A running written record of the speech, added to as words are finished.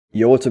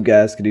Yo, what's up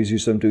guys,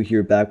 Caduce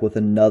here back with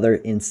another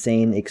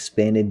insane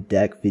expanded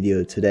deck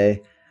video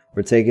today.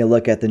 We're taking a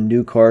look at the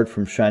new card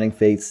from Shining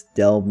Fate's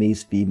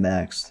Dhelmise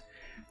VMAX.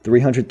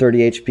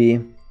 330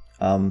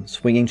 HP,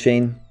 Swinging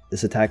Chain.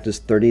 This attack does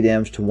 30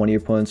 damage to one of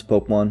your opponent's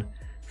Pokemon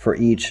for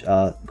each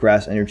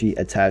grass energy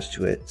attached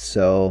to it.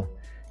 So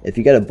if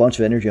you get a bunch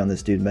of energy on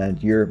this dude, man,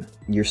 you're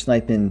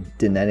sniping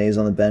Dedennes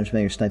on the bench,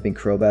 man, you're sniping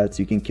Crobats,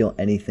 you can kill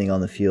anything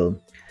on the field.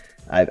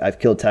 I've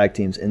killed tag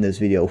teams in this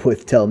video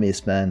with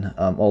Dhelmise, man.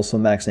 Also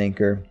Max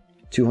Anchor,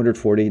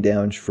 240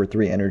 damage for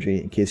 3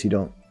 energy in case you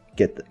don't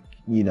get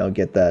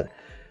that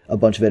a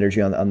bunch of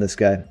energy on this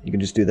guy. You can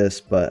just do this,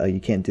 but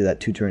you can't do that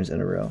 2 turns in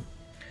a row.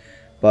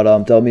 But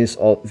Dhelmise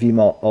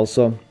VMAX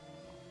also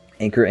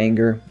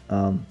Anchor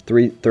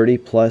 330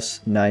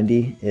 plus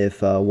 90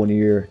 if one of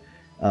your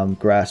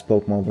grass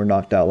Pokemon were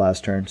knocked out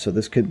last turn. So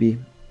this could be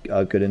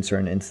good in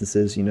certain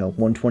instances.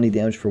 120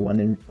 damage for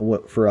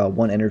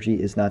one energy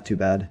is not too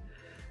bad.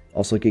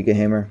 Also Giga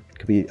Hammer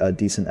could be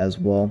decent as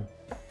well.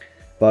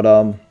 But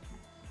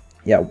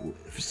yeah,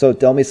 so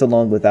Dhelmise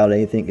alone without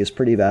anything is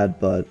pretty bad,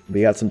 but we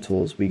got some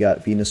tools. We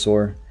got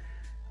Venusaur.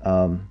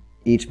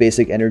 Each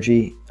basic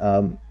energy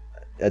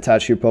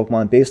attached to your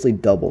Pokemon basically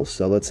doubles.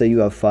 So let's say you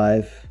have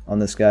 5 on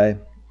this guy.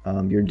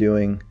 You're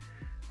doing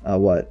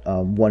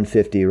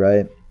 150,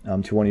 right?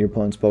 To one of your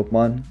opponent's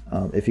Pokemon.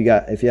 If you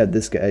had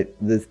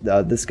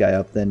this guy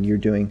up, then you're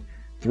doing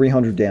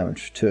 300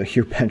 damage to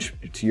your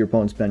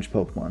opponent's bench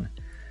Pokemon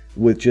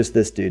with just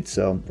this dude.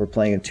 So we're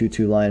playing a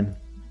 2-2 line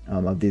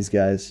of these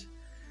guys.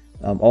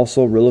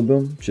 Also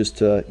Rillaboom, just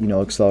to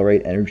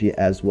accelerate energy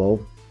as well.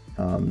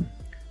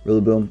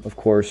 Rillaboom, of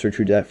course, search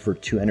your deck for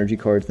 2 energy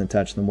cards and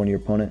attach them to one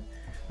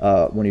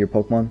of your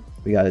Pokemon.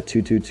 We got a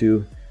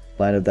 2-2-2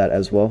 line of that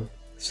as well.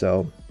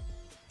 So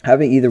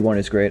having either one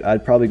is great.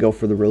 I'd probably go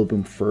for the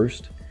Rillaboom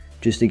first,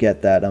 just to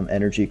get that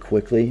energy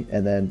quickly,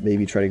 and then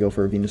maybe try to go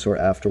for a Venusaur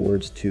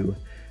afterwards to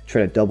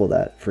try to double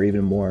that for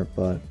even more.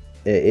 But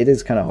it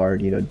is kind of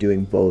hard,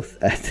 doing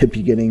both at the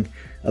beginning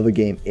of a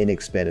game in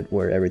expanded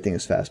where everything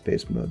is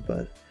fast-paced mode.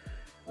 But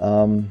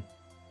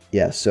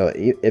yeah, so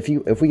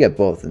if we get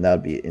both, then that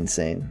would be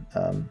insane.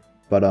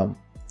 So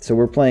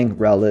we're playing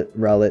Rowlet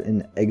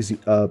and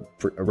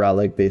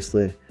Rowlet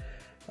basically.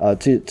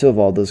 To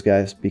evolve those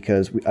guys,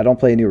 because I don't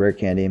play any rare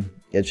candy.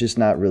 It's just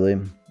not really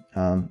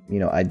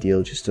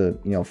ideal just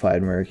to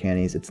fight rare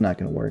candies. It's not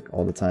going to work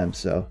all the time,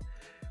 so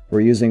we're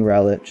using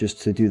Rowlet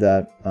just to do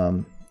that.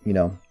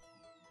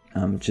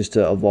 Just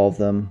to evolve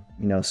them,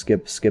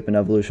 skip an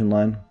evolution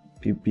line,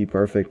 be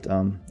perfect.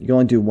 You can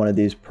only do one of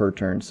these per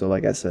turn, so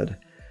like I said,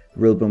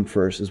 Rillaboom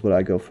first is what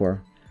I go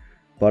for.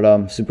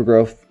 But Super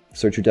Growth,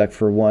 search your deck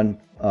for one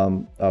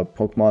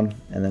Pokemon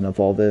and then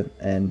evolve it,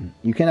 and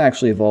you can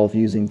actually evolve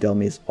using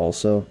Dhelmise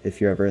also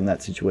if you're ever in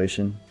that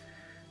situation.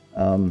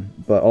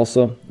 But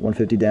also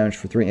 150 damage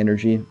for 3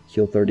 energy,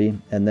 heal 30,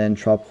 and then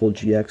Tropical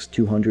GX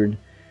 200,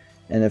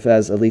 and if it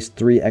has at least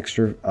 3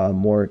 extra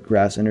more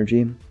grass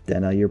energy,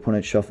 then your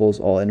opponent shuffles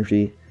all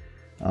energy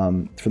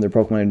from their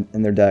Pokemon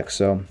in their deck.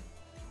 So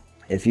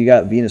if you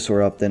got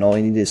Venusaur up, then all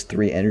you need is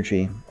 3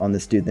 energy on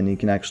this dude, then you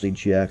can actually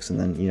GX and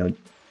then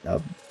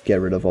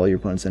get rid of all your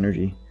opponent's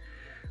energy,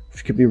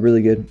 which could be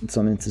really good in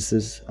some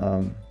instances.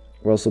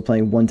 We're also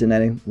playing one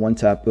Dedenne, one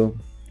Tapu.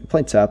 I'm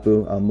playing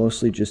Tapu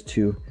mostly just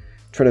to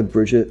try to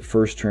bridge it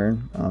first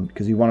turn,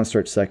 because you want to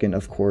start second,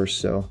 of course.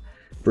 So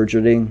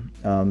bridgeting,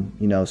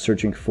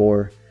 searching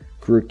for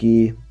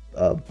Grookey,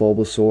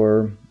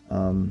 Bulbasaur,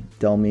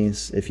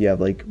 Dhelmise. If you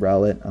have like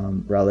Rowlet,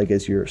 Rowlet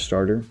as your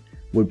starter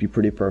would be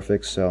pretty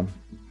perfect. So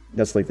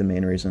that's like the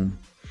main reason.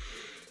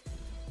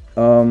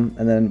 And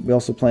then we're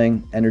also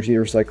playing Energy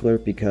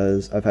Recycler,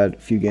 because I've had a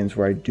few games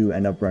where I do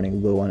end up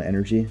running low on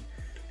energy,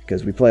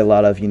 because we play a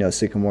lot of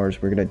Sycamores.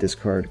 We're gonna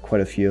discard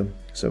quite a few,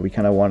 so we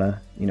kind of want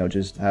to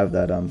just have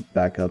that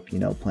backup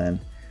plan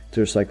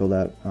to recycle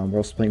that. We're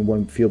also playing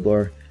one Field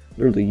Blower.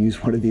 Literally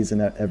use one of these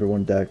in every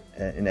one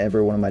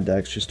of my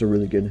decks. Just a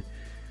really good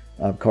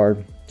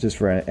card, just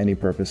for any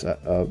purpose,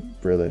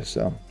 really.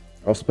 So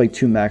I also play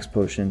 2 Max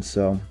Potions.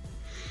 So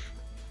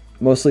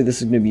mostly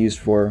this is going to be used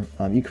for,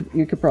 you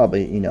could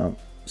probably,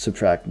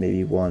 subtract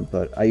maybe 1,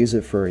 but I use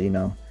it for,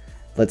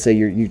 let's say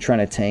you're trying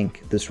to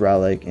tank this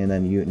Rowlet, and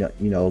then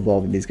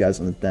evolving these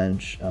guys on the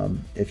bench.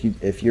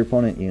 If your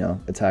opponent,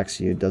 attacks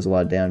you, does a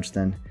lot of damage,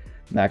 then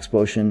Max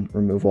Potion,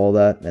 remove all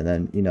that, and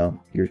then,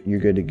 you're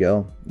good to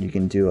go. You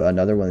can do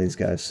another one of these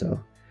guys. So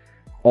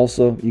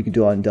also you can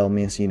do on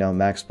Dhelmise,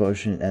 Max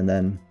Potion, and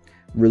then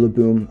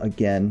Rillaboom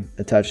again,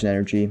 attach an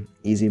energy,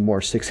 easy,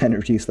 more 6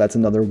 energy, so that's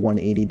another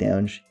 180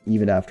 damage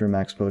even after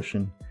Max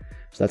Potion.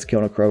 So that's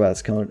killing a Crobat,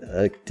 that's killing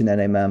a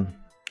Dedenne.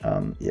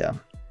 Yeah.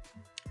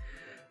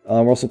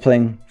 We're also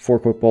playing 4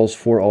 Quick Balls,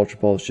 4 Ultra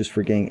Balls, just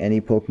for getting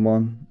any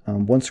Pokemon.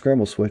 1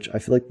 Scramble Switch. I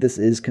feel like this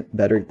is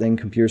better than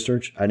Computer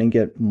Search. I didn't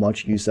get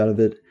much use out of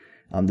it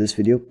this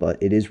video,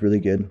 but it is really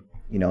good,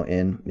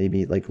 in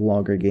maybe like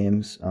longer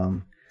games.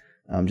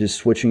 Just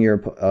switching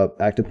your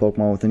active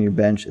Pokemon within your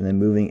bench and then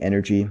moving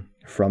energy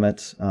from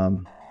it,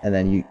 and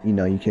then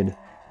you could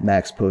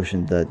Max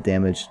Potion the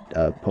damaged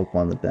Pokemon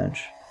on the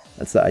bench.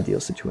 That's the ideal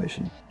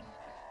situation.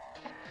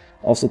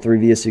 Also 3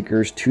 VS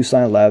Seekers, 2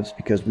 Silent Labs,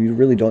 because we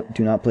really do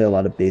not play a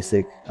lot of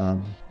basic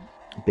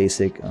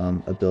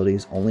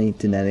abilities, only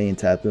Dedenne and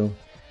Tapu.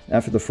 And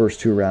after the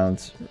first 2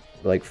 rounds,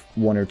 like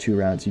 1 or 2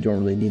 rounds, you don't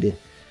really need it.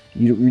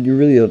 You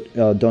really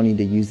don't need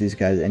to use these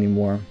guys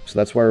anymore. So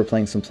that's why we're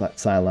playing some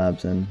Silent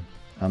Labs, and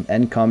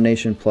End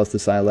combination plus the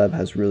Silent Lab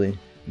has really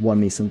won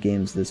me some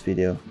games this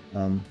video.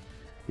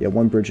 Yeah,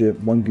 1 Brigette,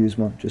 1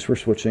 Guzma, just for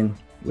switching.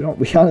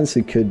 We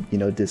honestly could, you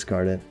know,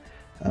 discard it,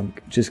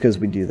 just because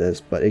we do this,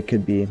 but it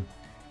could be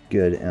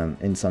good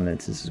in some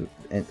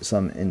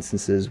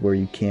instances where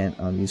you can't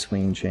use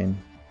Swinging Chain.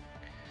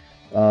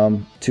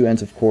 2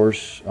 Ents, of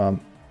course.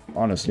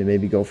 Honestly,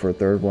 maybe go for a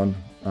 3rd one.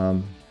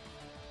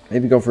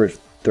 Maybe go for a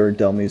 3rd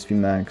Dhelmise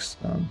VMAX.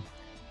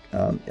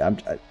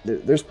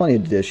 There's plenty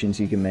of additions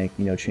you can make,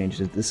 you know,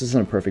 changes. This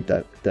isn't a perfect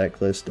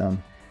deck list.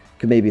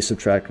 Could maybe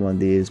subtract one of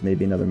these,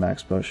 maybe another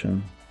Max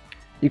Potion.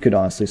 You could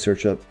honestly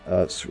switch out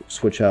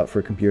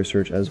for computer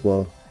search as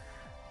well.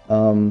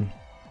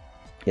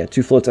 Yeah,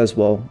 2 floats as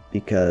well,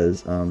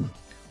 because we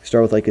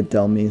start with like a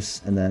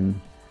Dhelmise, and then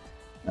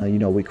you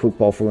know, we quick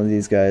ball for one of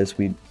these guys.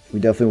 We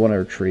definitely want to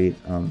retreat,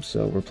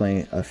 so we're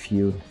playing a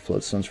few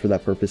float stones for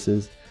that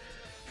purpose,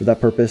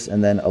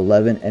 and then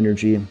 11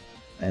 energy,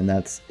 and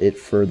that's it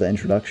for the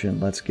introduction.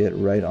 Let's get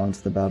right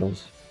onto the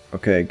battles.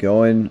 Okay,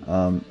 going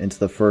into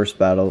the first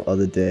battle of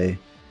the day.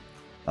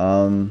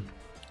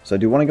 So I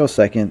do want to go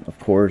second, of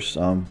course.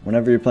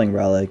 Whenever you're playing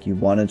Rowlet, you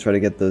want to try to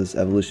get those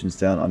evolutions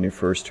down on your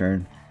first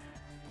turn.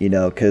 You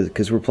know,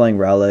 because we're playing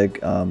Rowlet,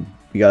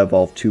 we gotta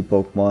evolve 2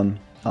 Pokemon.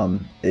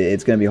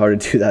 It's gonna be hard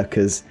to do that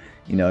because,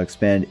 you know,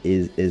 Expand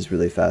is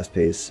really fast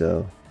paced.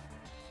 So,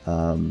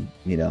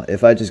 you know,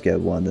 if I just get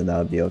 1, then that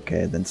would be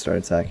okay. Then start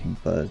attacking,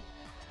 but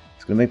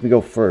it's gonna make me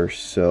go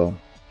first, so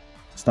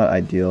it's not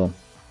ideal.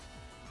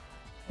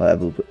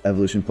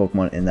 Evolution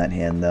Pokemon in that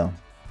hand though.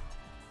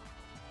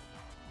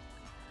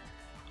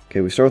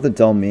 Okay, we start with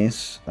the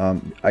Dhelmise.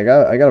 I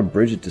got a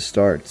Brigette to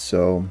start,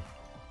 so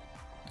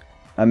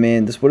I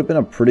mean, this would have been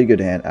a pretty good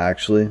hand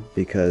actually,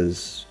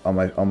 because on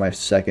my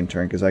second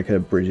turn, because I could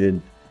have Brigette.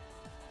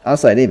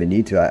 Honestly, I didn't even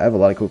need to. I have a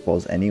lot of quick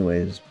balls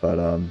anyways,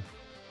 but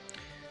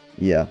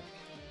yeah.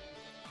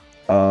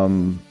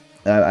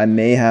 I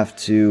may have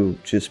to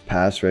just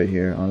pass right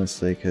here,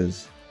 honestly,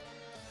 because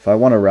if I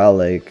want to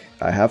Rowlet,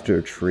 I have to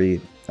retreat.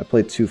 I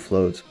played 2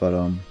 floats, but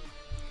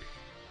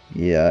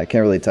yeah, I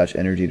can't really attach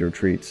energy to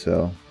retreat,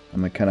 so I'm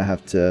gonna kind of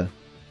have to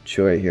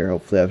chill right here.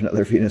 Hopefully I have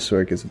another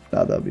Venusaur, because if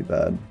not, that'd be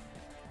bad.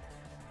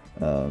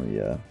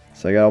 Yeah,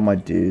 so I got all my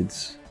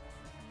dudes.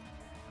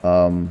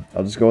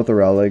 I'll just go with the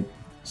Rowlet.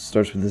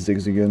 Starts with the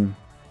Zigzagoon.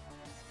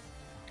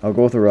 I'll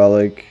go with the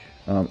Rowlet.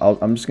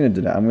 I'm just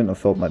gonna I'm gonna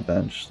fill up my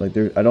bench. Like,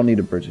 I don't need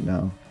a Brigette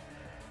now.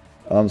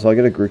 So I'll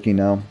get a Grookey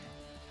now,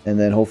 and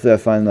then hopefully I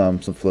find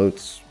some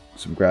floats,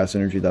 some grass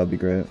energy. That would be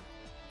great.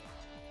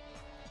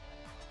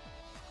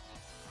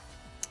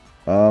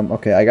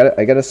 Okay,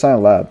 I got a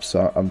Silent Lab,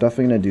 so I'm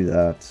definitely gonna do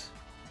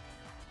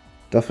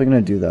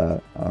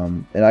that.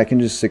 And I can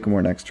just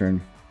Sycamore next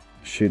turn.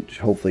 Should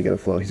hopefully get a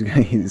float.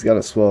 He's got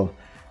a swell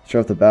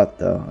straight off the bat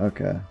though.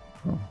 Okay.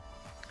 Well.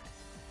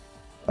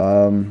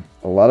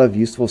 A lot of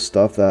useful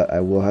stuff that I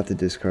will have to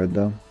discard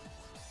though.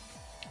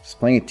 Just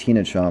playing a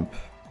Tina Chomp.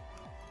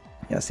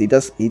 Yes, he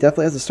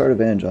definitely has the start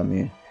advantage on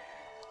me.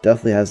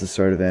 Definitely has the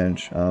start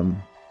advantage.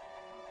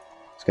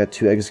 He's got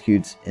 2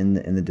 Exeggutors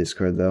in the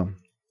discard though.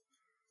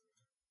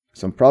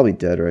 So I'm probably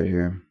dead right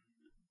here.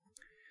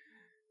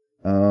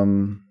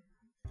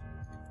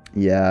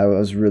 Yeah, I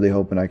was really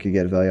hoping I could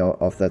get value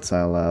off that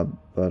Silent Lab,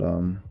 but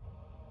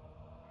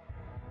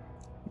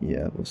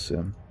yeah, we'll see.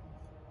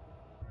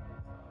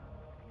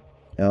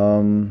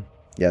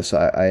 Yeah, so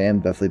I am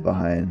definitely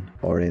behind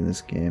already in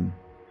this game,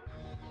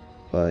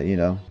 but you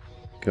know,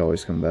 could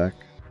always come back.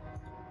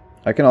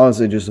 I can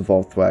honestly just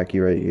evolve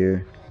Thwackey right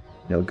here.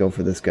 You know, go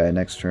for this guy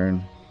next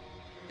turn,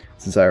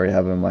 since I already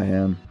have him in my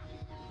hand.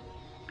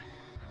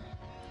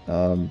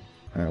 Alright,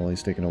 well,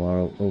 he's taking a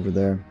while over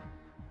there.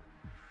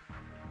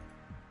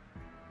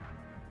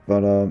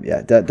 But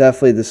yeah,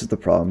 definitely this is the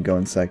problem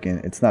going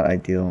second. It's not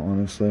ideal,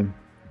 honestly.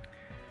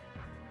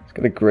 He's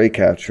got a great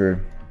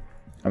catcher.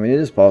 I mean, it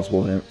is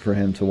possible for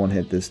him to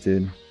one-hit this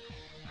dude.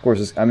 Of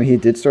course, I mean, he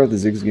did start the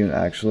Zigzagoon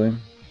actually,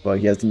 but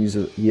he hasn't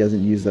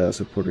used that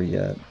supporter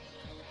yet.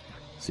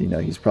 So you know,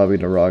 he's probably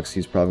gonna rocks.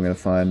 He's probably gonna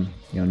find,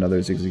 you know,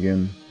 another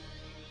Zigzagoon.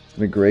 He's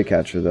got a great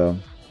catcher though.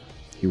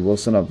 He will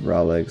send up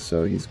Rowlet,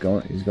 so he's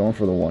going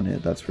for the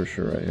one-hit. That's for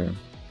sure right here.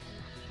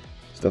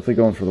 He's definitely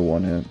going for the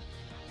one-hit.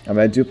 I mean,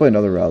 I do play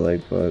another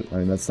Rowlet, but I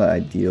mean that's not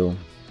ideal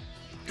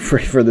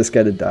for this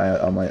guy to die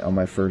on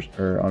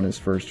his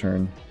first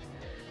turn,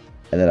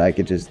 and then I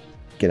could just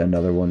get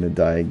another one to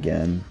die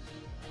again.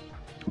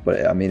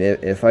 But I mean,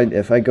 if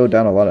I go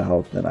down a lot of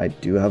health, then I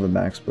do have a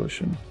Max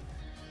Potion.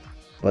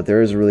 But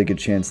there is a really good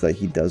chance that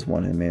he does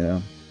one-hit me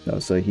now. No,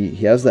 so he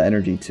has the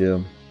energy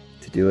to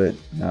do it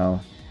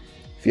now.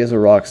 If he has a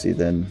Roxy,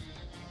 then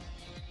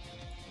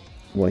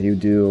what he would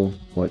do,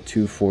 what,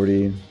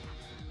 240.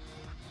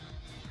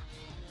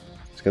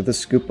 He's got the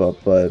scoop up,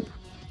 but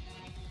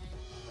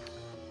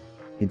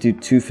You do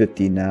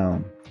 250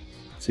 now.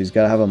 So he's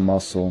got to have a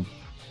muscle.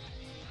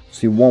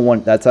 So you want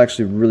one. That's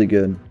actually really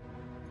good.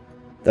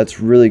 That's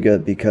really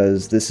good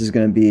because this is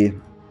going to be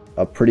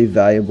a pretty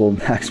valuable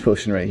max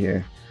potion right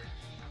here.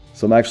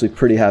 So I'm actually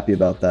pretty happy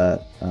about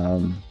that.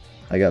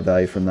 I got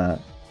value from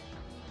that.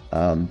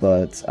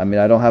 But I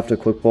mean, I don't have to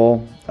quick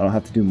ball. I don't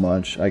have to do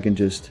much. I can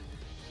just,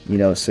 you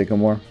know,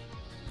 Sycamore.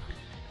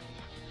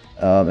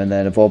 And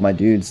then evolve my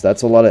dudes.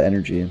 That's a lot of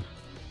energy.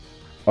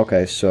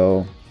 Okay,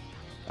 so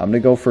I'm going to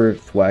go for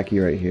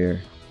Thwackey right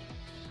here.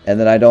 And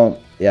then I don't,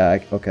 yeah,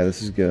 okay,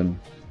 this is good.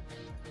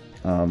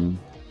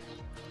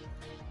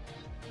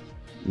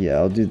 Yeah,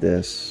 I'll do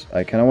this.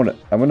 I kind of want to,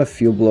 I'm going to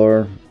Field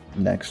Blower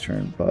next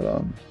turn,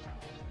 but,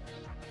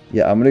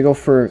 yeah, I'm going to go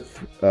for,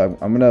 I'm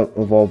going to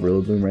evolve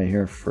Rillaboom right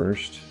here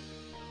first.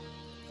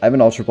 I have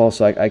an Ultra Ball,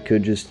 so I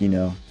could just, you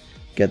know,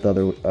 get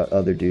the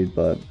other dude,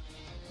 but,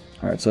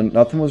 alright, so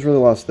nothing was really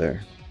lost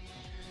there.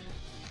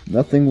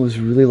 Nothing was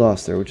really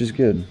lost there, which is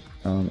good.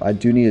 I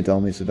do need a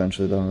Dhelmise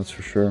eventually, though, that's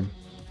for sure.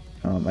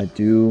 I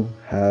do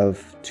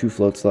have 2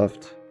 floats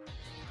left.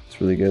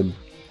 It's really good.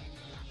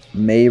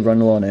 May run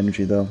low on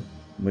energy, though,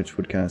 which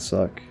would kind of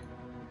suck.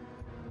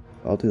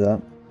 I'll do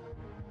that.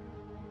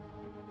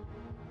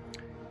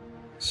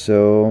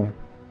 So,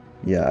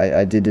 yeah,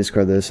 I did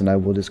discard this, and I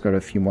will discard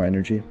a few more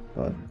energy,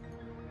 but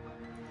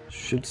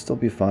should still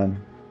be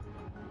fine.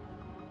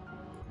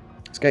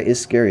 This guy is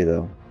scary,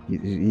 though.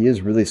 He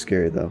is really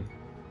scary, though.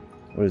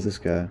 What is this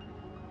guy?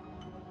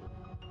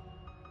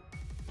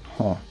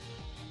 Huh.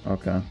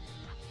 Okay.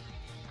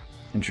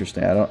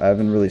 Interesting. I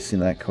haven't really seen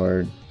that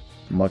card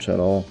much at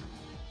all.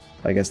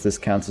 I guess this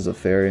counts as a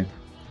fairy.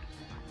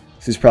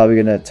 So he's probably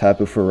gonna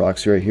Tapu for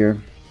Roxy right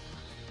here.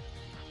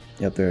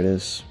 Yep, there it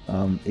is.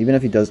 Even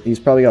if he does, he's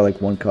probably got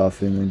like 1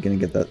 coffee and then gonna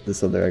get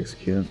this other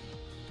Exeggutor.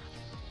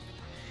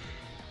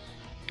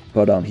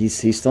 But he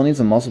still needs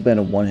a muscle band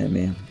to one-hit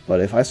me.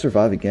 But if I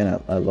survive again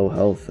at low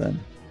health, then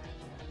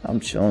I'm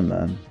chilling,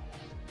 man.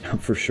 I'm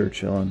for sure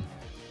chilling.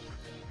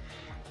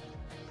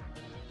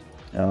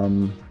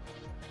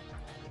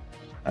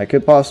 I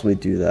could possibly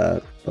do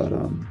that, but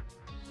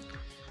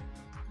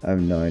I have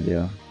no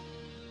idea.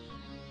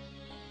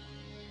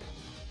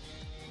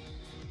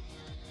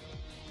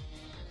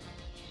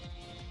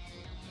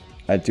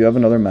 I do have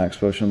another max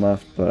potion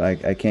left, but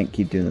I can't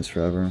keep doing this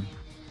forever.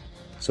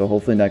 So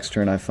hopefully next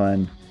turn I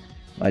find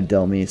my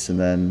Dhelmise and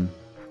then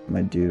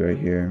my dude right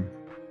here.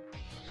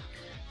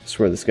 I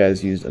swear this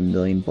guy's used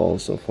 1,000,000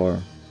 balls so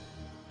far.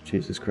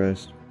 Jesus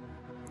Christ.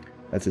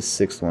 That's his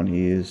 6th one he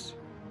used.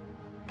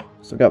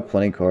 Still got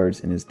plenty of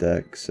cards in his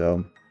deck,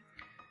 so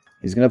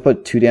he's going to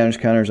put 2 damage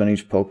counters on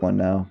each Pokemon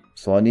now.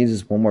 So all I need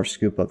is 1 more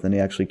scoop up, then he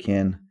actually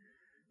can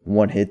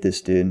one-hit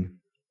this dude.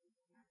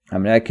 I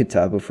mean, I could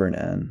Tapu for an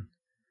N,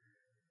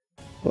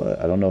 but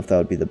I don't know if that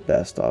would be the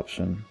best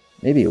option.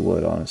 Maybe it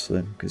would,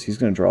 honestly, because he's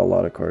going to draw a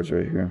lot of cards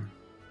right here.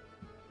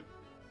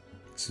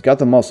 So he's got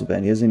the muscle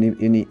band. He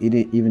doesn't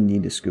even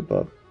need to scoop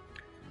up.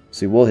 So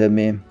he will hit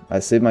me. I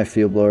saved my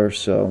Field Blower,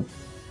 so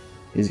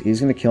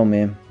he's going to kill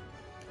me.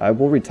 I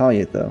will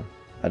retaliate, though.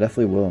 I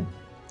definitely will.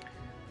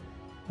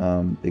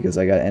 Because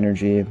I got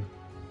energy.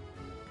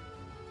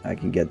 I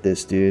can get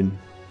this dude.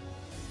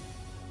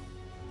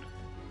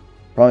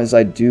 Problem is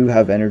I do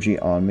have energy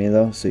on me,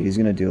 though, so he's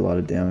going to do a lot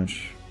of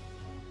damage.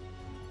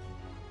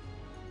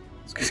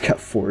 This guy's got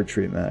 4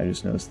 treatment, I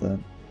just noticed that.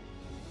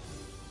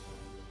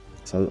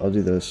 So I'll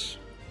do this.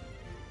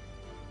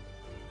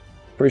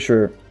 Pretty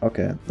sure,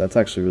 okay, that's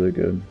actually really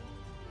good.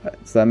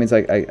 So that means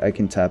I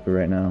can tap it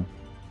right now.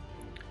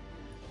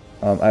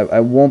 I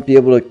won't be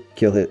able to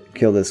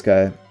kill this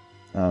guy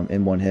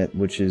in 1 hit,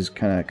 which is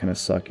kind of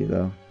sucky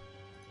though.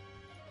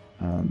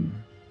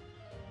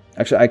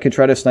 Actually, I could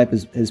try to snipe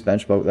his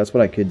bench boat. That's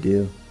what I could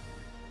do,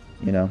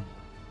 you know.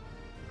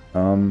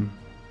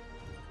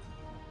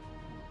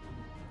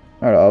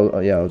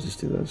 Alright, yeah, I'll just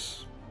do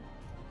this.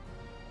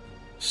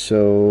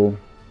 So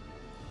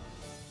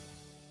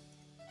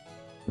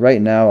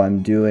right now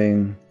I'm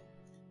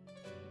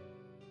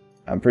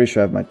pretty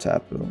sure I have my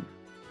Tapu.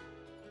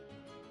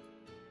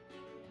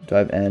 Do I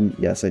have N?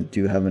 Yes, I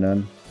do have an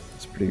N.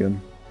 That's pretty good.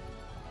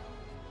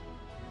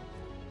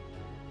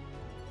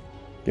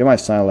 Get my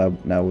Silent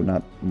Lab now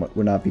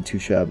would not be too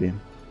shabby.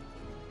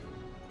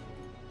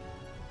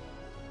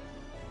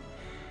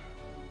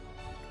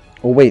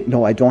 Oh wait,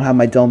 no, I don't have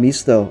my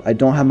Dhelmise though. I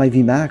don't have my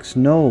VMAX.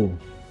 No.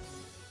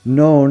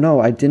 No,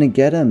 I didn't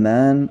get him,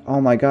 man. Oh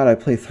my god, I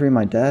play 3 in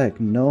my deck.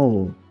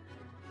 No.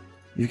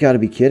 You've got to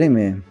be kidding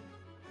me.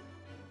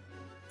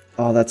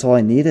 Oh, that's all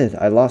I needed.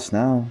 I lost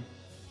now.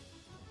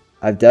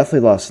 I've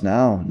definitely lost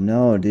now.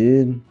 No,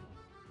 dude.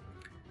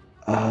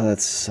 Oh,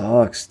 that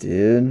sucks,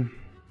 dude.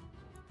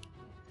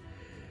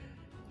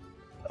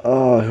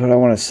 Oh, who do I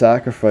want to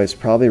sacrifice?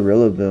 Probably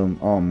Rillaboom.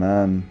 Oh,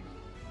 man.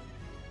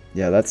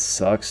 Yeah, that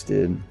sucks,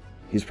 dude.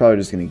 He's probably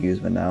just going to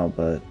Guzma now,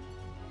 but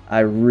I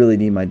really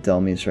need my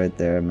Dhelmise right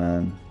there,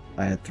 man.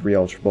 I had 3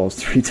 Ultra Balls,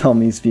 3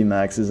 Dhelmise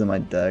VMAXs in my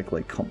deck.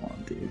 Like, come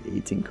on, dude.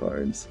 18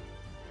 cards.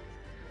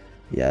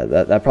 Yeah,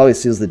 that probably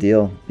seals the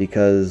deal,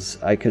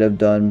 because I could have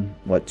done,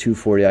 what,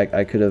 240?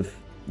 I could have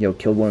you know,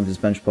 killed one of his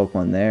bench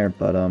Pokemon there,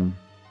 but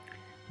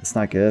it's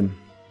not good.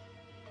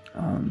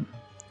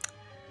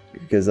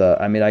 Because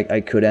I mean,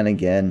 I could end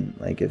again,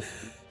 like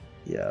if,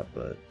 yeah,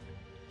 but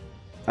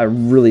I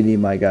really need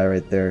my guy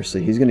right there, so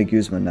he's gonna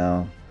Guzma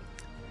now,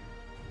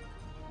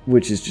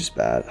 which is just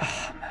bad.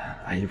 Oh, man,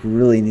 I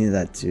really need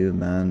that too,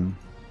 man.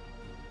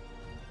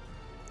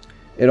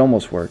 It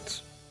almost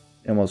worked.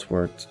 It almost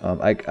worked.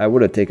 I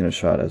would have taken a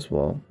shot as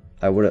well.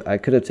 I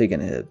could have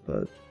taken a hit,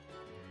 but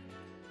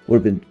would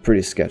have been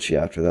pretty sketchy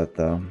after that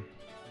though.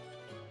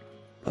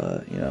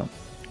 But you know,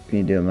 what can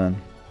you do, man?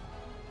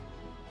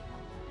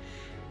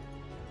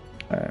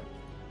 All right.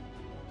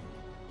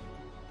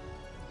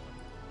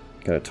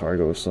 Got a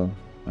target whistle.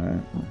 All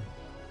right.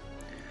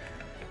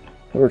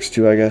 That works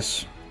too, I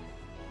guess.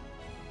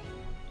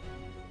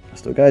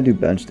 Still gotta do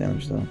bench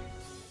damage though.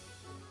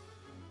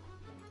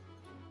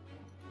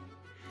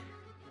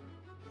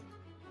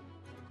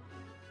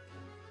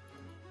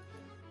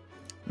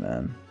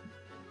 Man.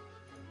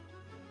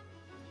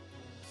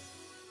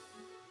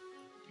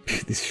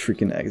 These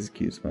freaking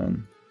executes,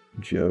 man.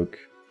 Joke.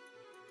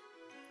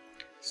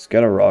 He's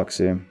got a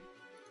Roxy.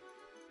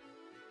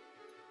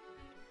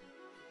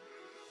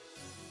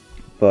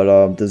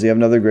 But does he have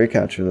another Great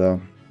Catcher though?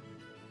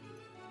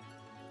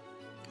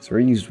 He's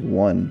already used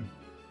one.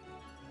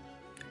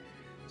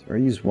 He's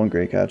already used one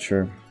Great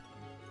Catcher.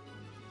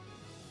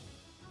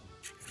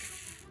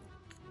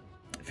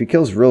 If he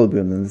kills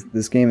Rillaboom, then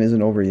this game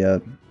isn't over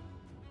yet.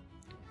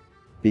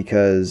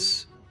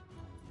 Because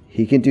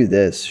he can do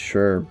this,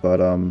 sure, but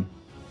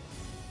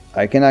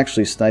I can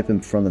actually snipe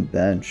him from the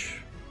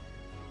bench.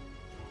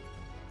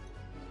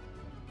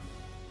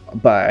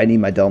 But I need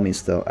my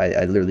Dhelmise though.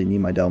 I literally need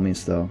my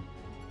Dhelmise though.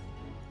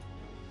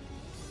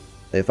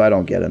 If I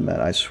don't get him, man,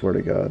 I swear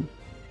to God.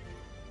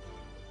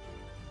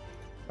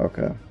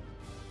 Okay.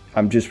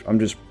 I'm just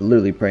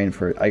literally praying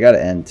for it. I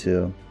gotta end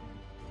too.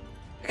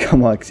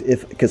 Come on,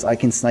 because I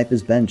can snipe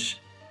his bench.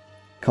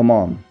 Come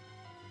on.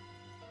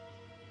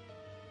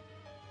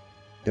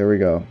 There we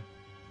go.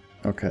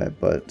 Okay,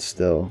 but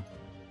still.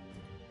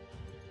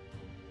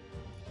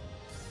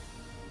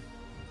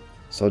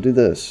 So I'll do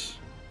this.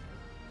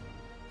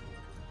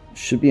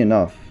 Should be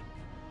enough.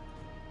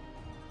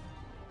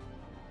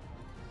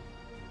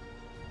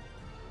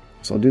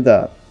 So I'll do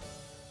that.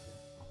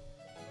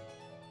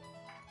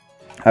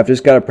 I've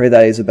just got to pray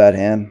that he's a bad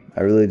hand.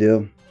 I really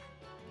do.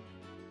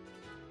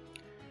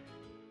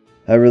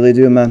 I really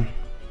do, man.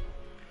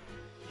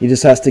 He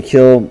just has to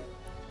kill,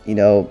 you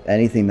know,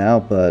 anything now,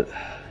 but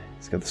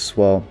he's got the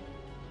swell.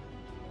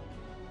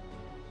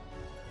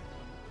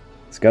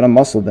 He's got a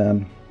muscle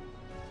band.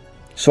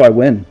 So I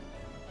win.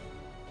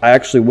 I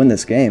actually win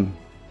this game.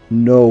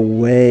 No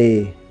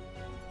way.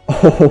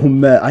 Oh,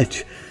 man.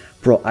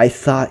 Bro, I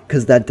thought,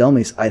 because that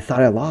Dhelmise, I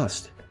thought I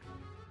lost.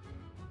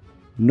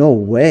 No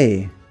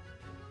way.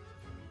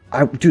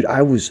 Dude,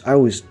 I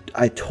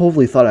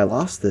totally thought I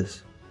lost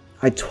this.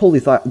 I totally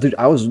thought, dude,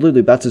 I was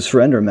literally about to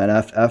surrender, man,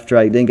 after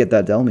I didn't get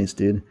that Dhelmise,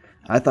 dude.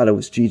 I thought it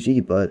was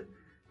GG, but,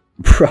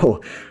 bro,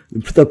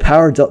 the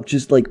power,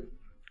 just like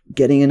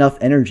getting enough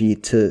energy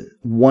to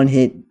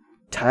one-hit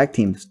tag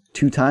teams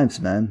 2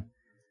 times, man.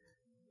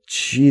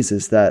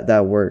 Jesus,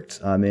 that worked.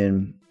 I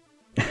mean,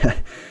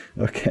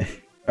 okay.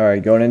 All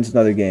right, going into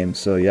another game.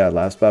 So yeah,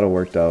 last battle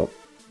worked out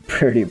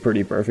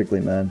pretty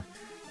perfectly, man.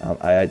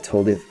 I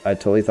totally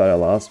thought I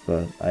lost,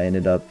 but I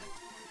ended up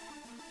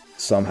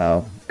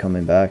somehow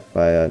coming back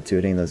by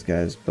 2-hitting those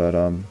guys. But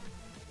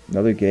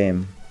another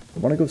game. I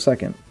want to go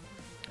second.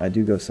 I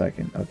do go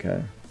second.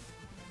 Okay.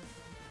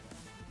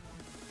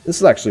 This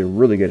is actually a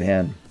really good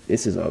hand.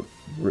 This is a,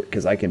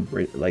 because I can,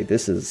 like,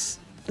 this is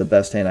the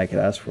best hand I could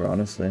ask for,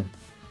 honestly.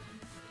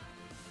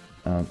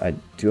 I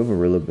do have a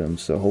Rillaboom,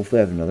 so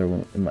hopefully I have another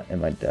one in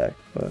my deck,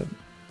 but it'd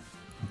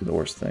be the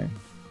worst thing.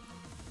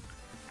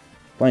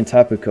 Playing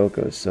Tapu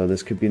Koko, so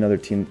this could be another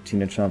Tina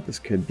Chomp. This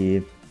could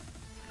be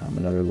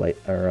another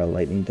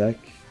Lightning deck.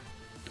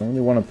 Don't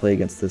really want to play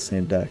against the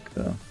same deck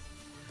though.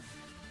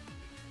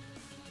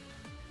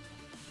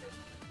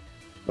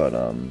 But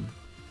yeah,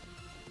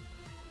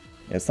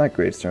 it's not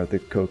great to start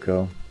with the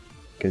Koko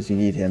because you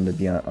need him to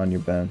be on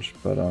your bench.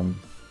 But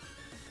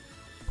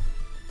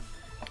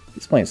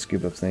he's playing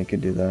Scoop Ups, then he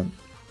could do that.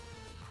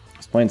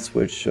 He's playing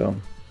Switch, so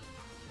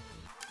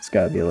it's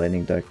got to be a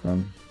Lightning deck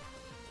then.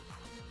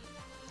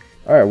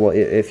 All right, well,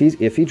 if he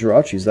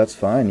Jirachis, that's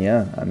fine.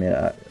 Yeah, I mean,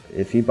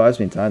 if he buys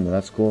me time, then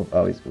that's cool.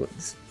 Oh, he's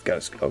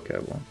got a okay.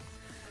 Well,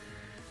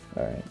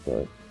 all right,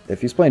 but if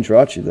he's playing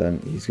Jirachi, then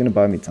he's gonna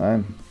buy me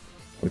time,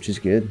 which is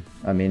good.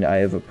 I mean, I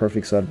have a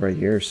perfect setup right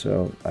here,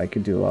 so I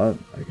could do a lot.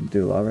 I can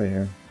do a lot right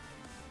here.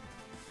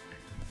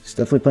 He's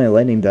definitely playing a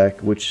Lightning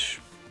deck, which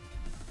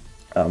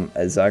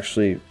is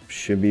actually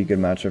should be a good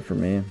matchup for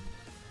me,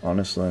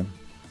 honestly.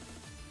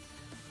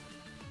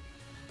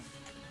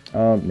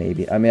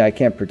 Maybe. I mean, I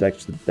can't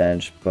protect the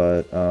bench,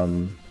 but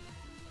on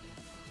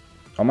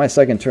my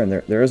second turn,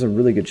 there is a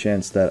really good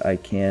chance that I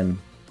can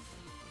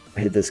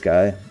hit this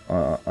guy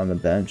on the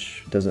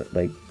bench. Doesn't,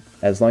 like,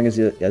 as long as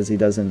he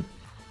doesn't,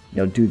 you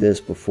know, do this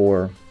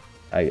before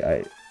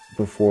I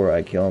before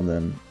I kill him,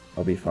 then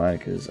I'll be fine,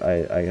 because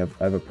I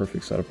have a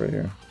perfect setup right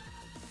here.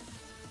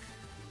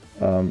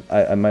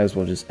 I might as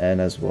well just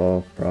end as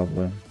well,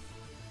 probably.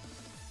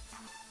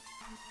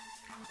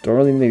 Don't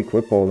really need to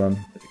quick ball them,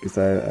 because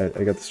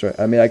I got the start.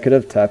 I mean, I could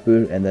have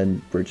Tapu and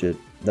then Brigette.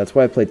 That's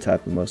why I played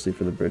Tapu mostly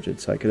for the Brigette,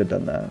 so I could have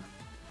done that.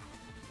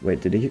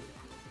 Wait, did he?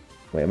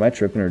 Wait, am I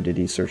tripping, or did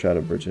he search out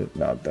a Brigette?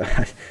 No,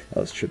 I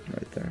was tripping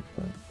right there.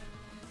 But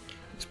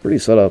it's pretty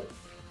set up,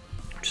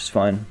 which is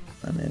fine.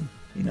 I mean,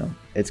 you know,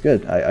 it's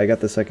good. I got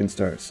the second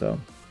start, so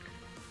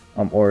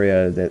I'm already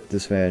at a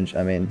disadvantage.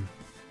 I mean,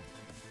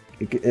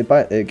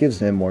 it gives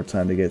him more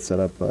time to get set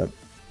up, but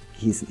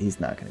he's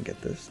not gonna get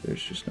this.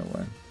 There's just no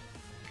way.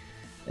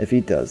 If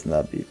he does, then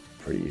that'd be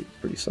pretty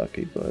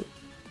sucky. But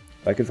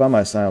if I could find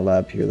my Silent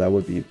Lab here, that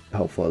would be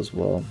helpful as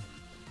well.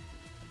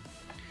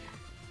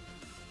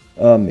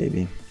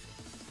 Maybe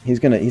he's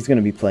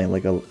gonna be playing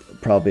like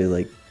probably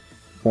like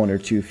 1 or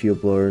 2 Field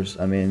Blowers.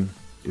 I mean,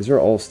 these are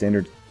all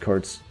standard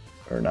cards,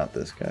 or not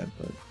this guy,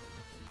 but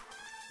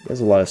he has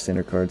a lot of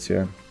standard cards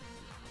here.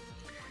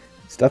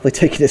 He's definitely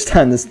taking his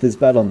time this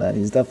battle, man.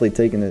 He's definitely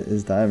taking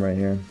his time right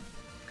here,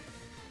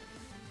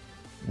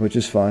 which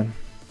is fine.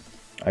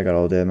 I got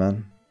all day,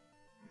 man.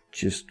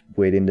 Just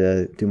waiting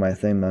to do my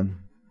thing, man.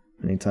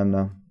 Anytime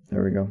now.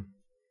 There we go.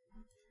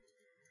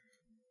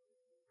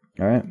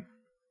 Alright.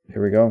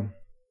 Here we go.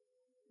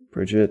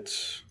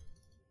 Brigette.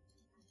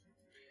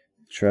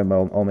 Try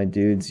all my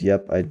dudes.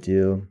 Yep, I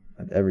do.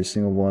 I have every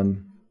single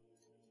one.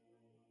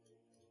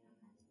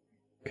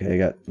 Okay, I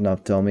got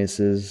enough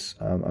Dhelmises.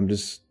 I'm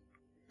just...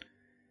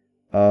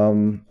 I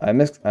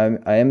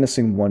am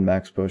missing 1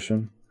 Max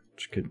Potion,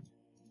 which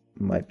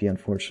might be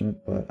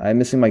unfortunate, but I'm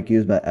missing my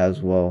Guzma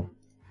as well.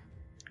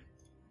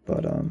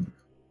 But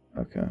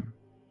okay.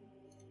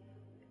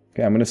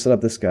 Okay, I'm gonna set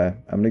up this guy.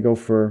 I'm gonna go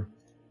for.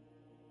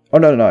 Oh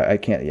no, I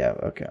can't. Yeah,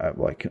 okay.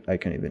 I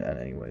can't even end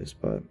anyways.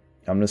 But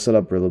I'm gonna set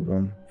up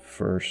Rillaboom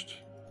first.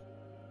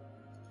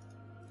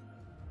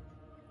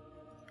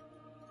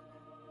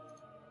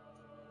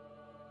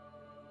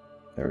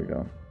 There we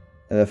go.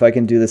 And if I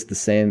can do this the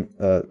same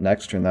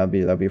next turn, that'd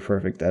be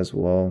perfect as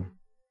well.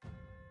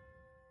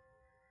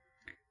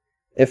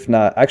 If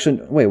not,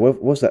 actually, wait,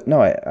 what was that?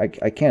 No, I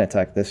can't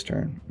attack this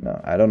turn. No,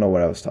 I don't know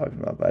what I was talking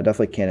about, but I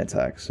definitely can't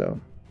attack, so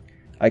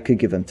I could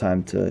give him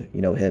time to,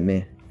 you know, hit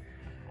me.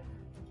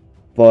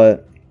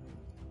 But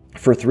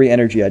for 3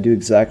 energy, I do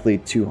exactly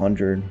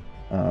 200,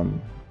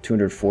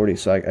 240,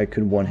 so I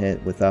could one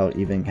hit without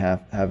even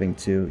having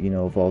to, you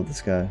know, evolve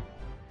this guy.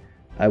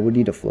 I would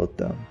need a float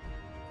though.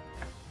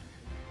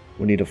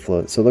 We need a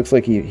float, so it looks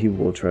like he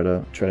will try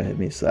to hit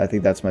me. So I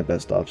think that's my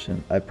best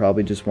option. I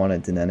probably just want a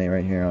Dedenne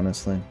right here,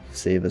 honestly.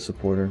 Save a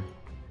supporter.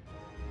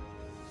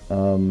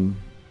 Yeah,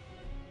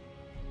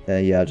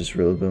 just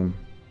Rillaboom.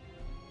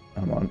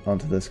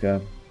 Onto this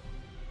guy.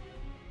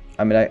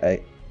 I mean,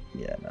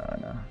 yeah,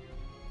 no.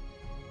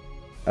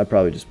 I'd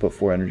probably just put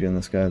 4 energy on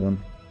this guy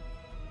then.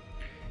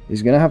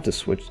 He's gonna have to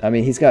switch. I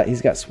mean, he's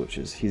got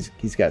switches.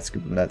 He's got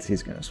scoop nets.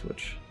 He's gonna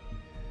switch.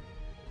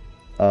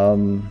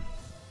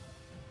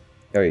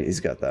 Oh, he's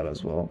got that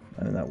as well,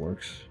 and that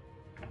works.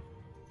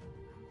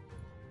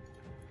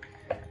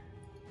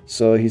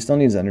 So he still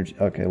needs energy.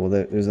 Okay, well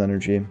there's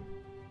energy.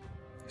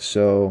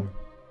 So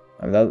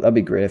I mean, that'd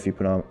be great if he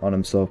put on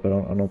himself, but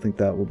I don't think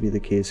that will be the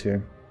case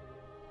here.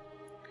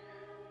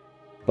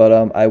 But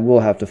I will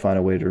have to find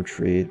a way to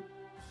retreat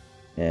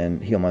and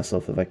heal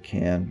myself if I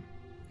can.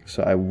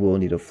 So I will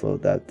need a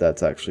float.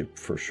 That's actually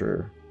for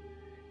sure,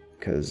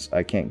 because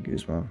I can't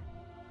Guzma.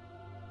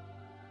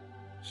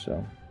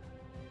 So.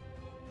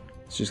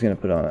 It's just gonna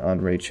put on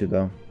Raichu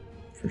though,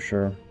 for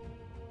sure.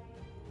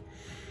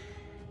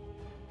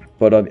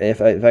 But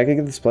if I could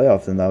get this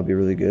playoff, then that would be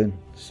really good.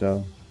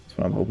 So that's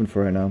what I'm hoping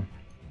for right now.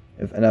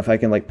 If I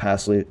can like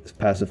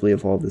passively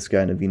evolve this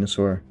guy into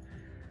Venusaur,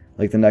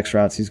 like the next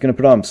rounds, he's gonna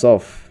put on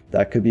himself.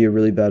 That could be a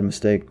really bad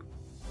mistake.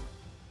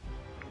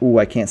 Ooh,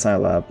 I can't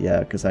Silent Lab. Yeah,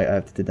 because I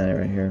have to Dedenne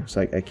right here,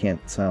 so I can't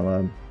Silent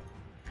Lab,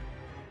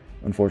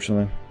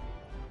 unfortunately.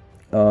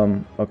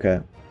 Okay.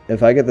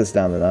 If I get this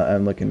down, then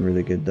I'm looking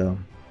really good though.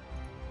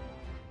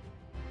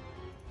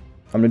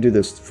 I'm gonna do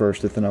this first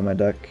to thin out my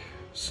deck.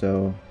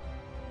 So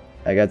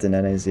I got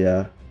Dedennes,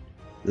 yeah.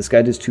 This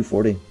guy does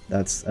 240.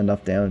 That's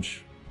enough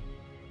damage.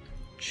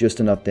 Just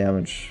enough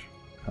damage.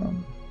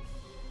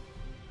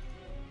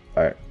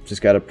 Alright,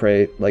 just gotta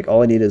pray. Like,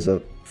 all I need is a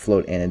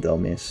float and a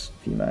Dhelmise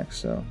VMAX,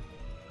 so.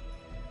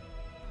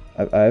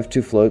 I have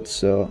 2 floats,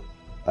 so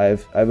I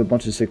have a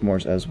bunch of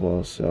Sycamores as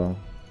well, so.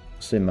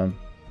 See, man.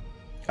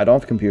 I don't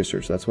have computer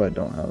search, that's what I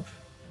don't have.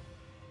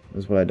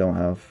 That's what I don't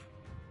have.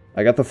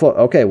 I got the float.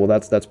 Okay, well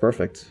that's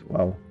perfect.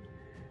 Wow.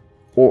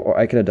 Or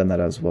I could have done that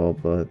as well,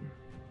 but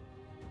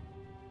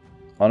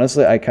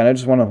honestly, I kind of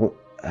just want to.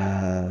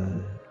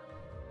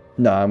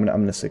 No, I'm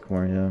gonna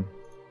Sycamore. Yeah.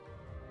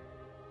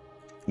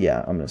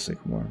 Yeah, I'm gonna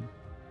Sycamore.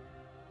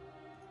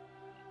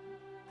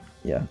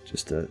 Yeah,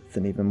 just to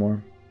thin even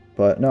more.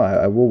 But no,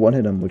 I will one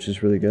hit him, which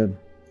is really good.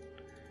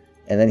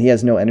 And then he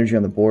has no energy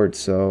on the board,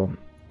 so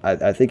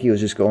I think he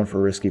was just going for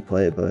a risky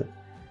play, but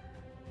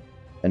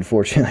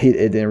Unfortunately,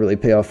 it didn't really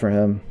pay off for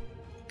him.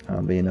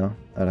 But you know,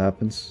 that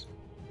happens.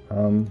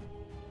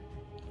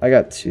 I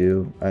got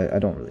 2. I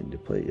don't really need to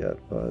play it yet,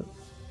 but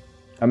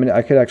I mean,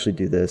 I could actually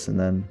do this and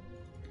then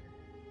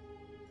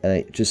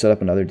I just set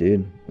up another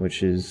dude,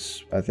 which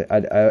is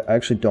I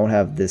actually don't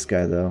have this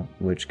guy though,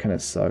 which kind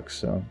of sucks.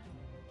 So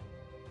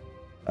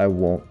I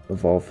won't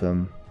evolve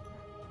him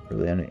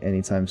really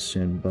anytime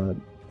soon. But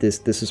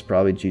this is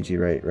probably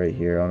GG right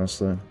here,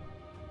 honestly.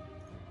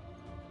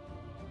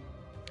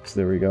 So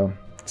there we go.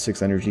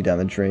 6 energy down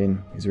the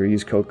drain. He's already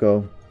used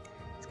Coco.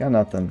 He's got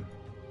nothing.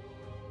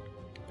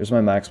 There's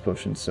my Max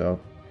Potion, so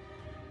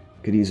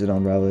could use it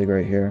on Rowlet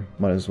right here.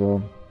 Might as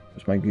well.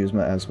 There's my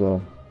Guzma as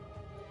well.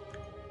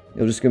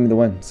 He'll just give me the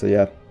win. So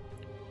yeah,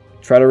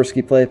 tried a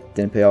risky play,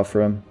 didn't pay off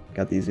for him.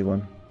 Got the easy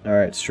one. All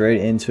right,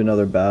 straight into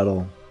another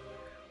battle.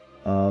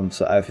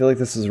 So I feel like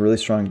this is a really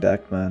strong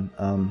deck, man.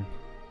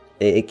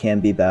 It can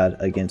be bad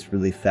against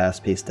really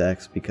fast-paced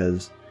decks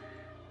because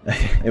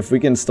if we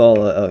can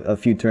stall a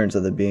few turns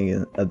at the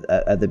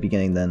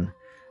beginning, then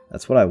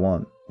that's what I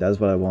want. That's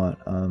what I want.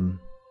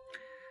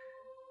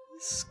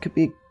 This could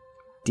be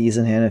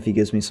decent hand if he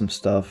gives me some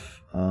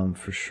stuff,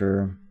 for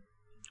sure.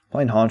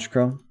 Playing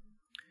Honchkrow,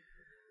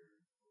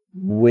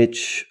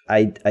 which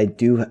I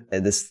do.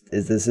 This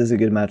is a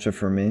good matchup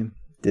for me.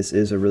 This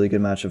is a really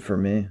good matchup for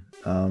me.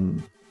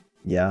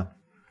 Yeah,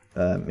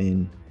 I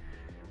mean,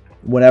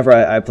 whenever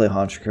I play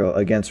Honchkrow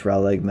against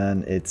Rowlet,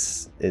 man,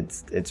 it's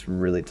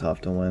really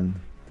tough to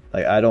win.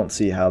 Like I don't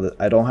see how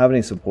I don't have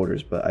any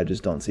supporters, but I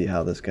just don't see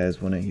how this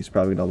guy's winning. He's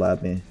probably gonna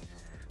lab me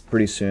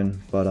pretty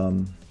soon, but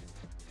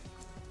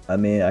I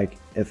mean,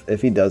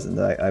 if he doesn't,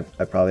 I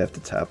probably have to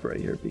tap right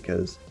here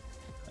because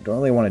I don't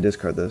really want to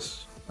discard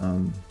this.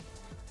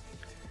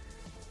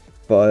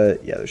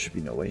 But yeah, there should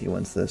be no way he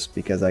wins this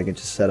because I can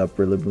just set up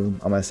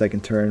Rillaboom on my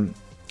second turn.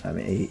 I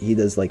mean, he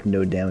does like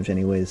no damage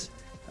anyways.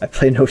 I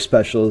play no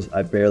specials.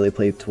 I barely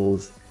play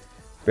tools,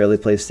 barely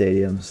play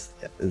stadiums.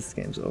 Yeah, this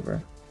game's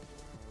over.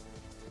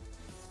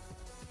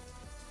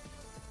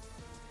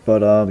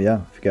 But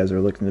yeah, if you guys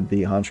are looking to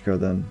beat Honchkrow,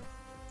 then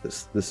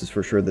this is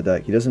for sure the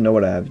deck. He doesn't know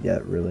what I have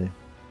yet, really.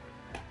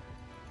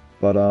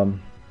 But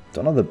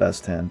don't have the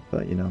best hand,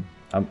 but you know,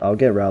 I'll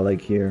get Rowlet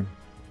here.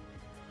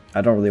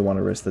 I don't really want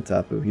to risk the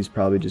Tapu. He's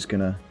probably just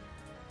gonna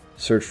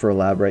search for a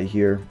lab right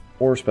here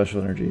or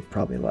special energy.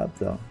 Probably lab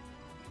though,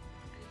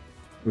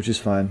 which is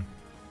fine.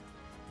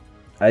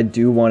 I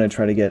do want to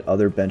try to get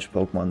other bench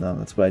Pokemon though.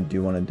 That's what I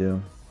do want to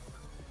do,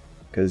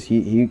 because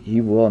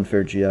he will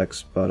unfair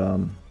GX, but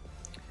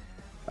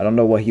I don't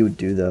know what he would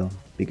do though,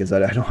 because I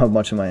don't have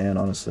much in my hand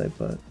honestly.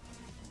 But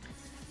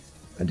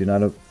I do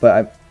not.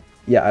 But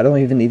yeah, I don't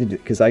even need to do,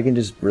 because I can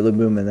just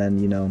Rillaboom and then,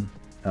 you know,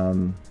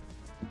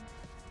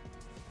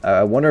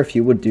 I wonder if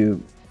he would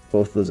do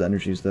both of those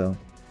energies though.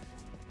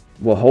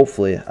 Well,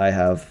 hopefully I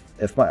have.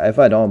 If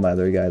I don't have my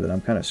other guy, then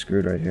I'm kind of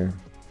screwed right here.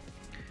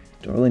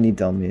 Don't really need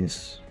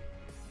Dhelmise.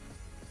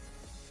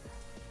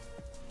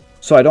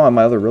 So I don't have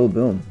my other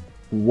Rillaboom.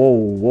 Whoa,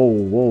 whoa,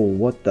 whoa!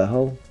 What the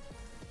hell?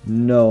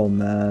 No,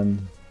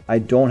 man, I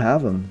don't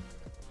have him.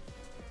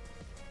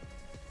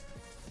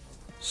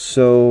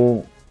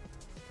 So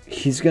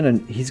he's gonna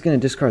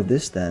discard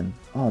this then.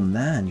 Oh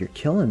man, you're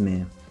killing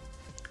me.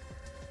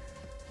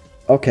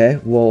 Okay,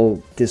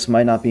 well, this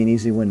might not be an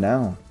easy win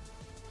now,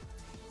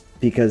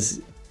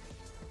 because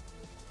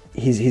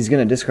he's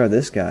gonna discard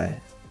this guy.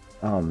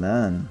 Oh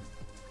man,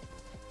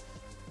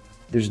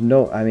 there's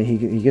no. I mean,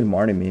 he could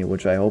Marty me,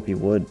 which I hope he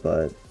would,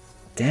 but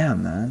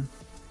damn, man,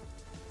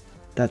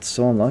 that's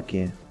so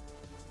unlucky.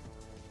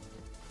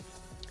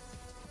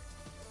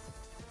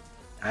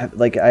 I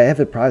have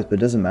it prized, but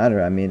it doesn't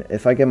matter. I mean,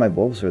 if I get my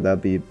Bulbasaur,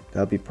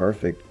 that'd be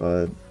perfect,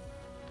 but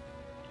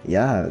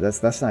yeah,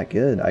 that's not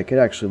good. I could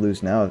actually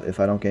lose now if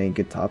I don't get any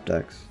good top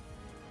decks.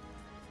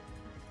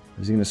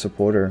 Is he gonna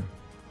support her?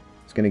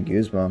 He's gonna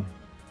Guzma.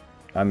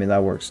 I mean,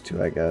 that works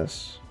too, I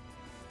guess.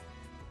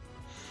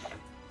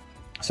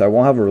 So I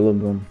won't have a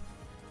Rillaboom,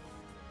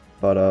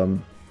 but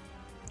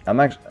I'm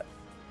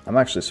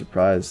actually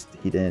surprised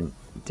he didn't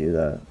do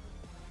that.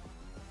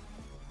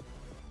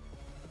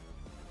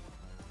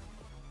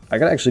 I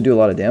could actually do a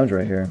lot of damage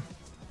right here.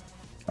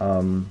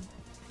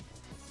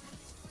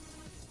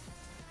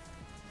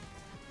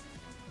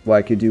 Well,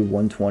 I could do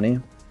 120.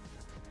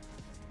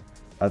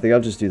 I think I'll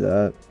just do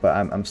that, but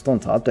I'm still in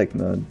top deck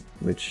mode,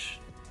 which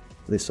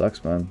really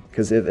sucks, man.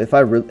 Because if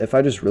I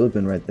just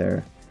Rillaboom right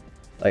there,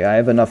 like I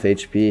have enough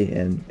HP,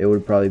 and it would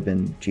have probably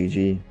been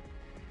GG.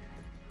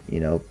 You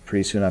know,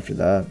 pretty soon after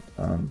that.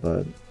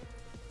 But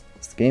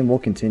this game will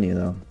continue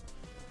though.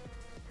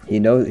 He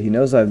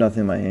knows I have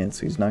nothing in my hand,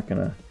 so he's not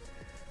gonna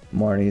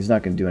Marnie. He's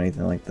not gonna do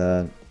anything like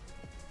that.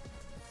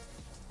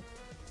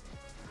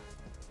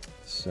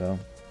 So.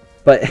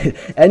 But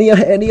any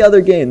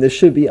other game, this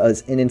should be an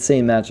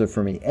insane matchup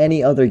for me.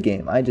 Any other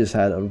game, I just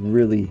had a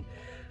really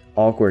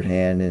awkward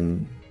hand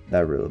in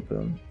that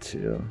Rillaboom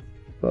too.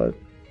 But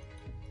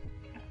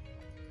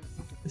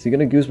is he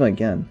gonna Guzma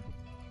again?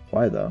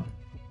 Why though?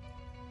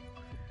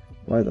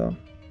 Why though?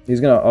 He's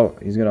gonna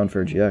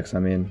unfair GX. I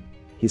mean,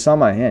 He saw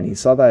my hand. He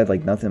saw that I had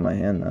like nothing in my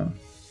hand though.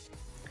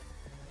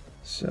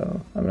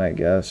 So, I mean, I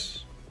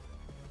guess.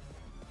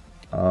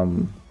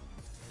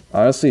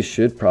 Honestly,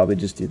 should probably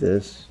just do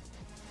this.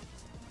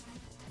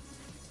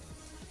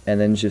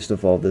 And then just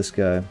evolve this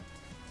guy.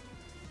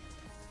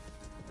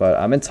 But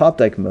I'm in top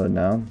deck mode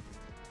now.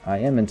 I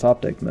am in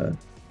top deck mode.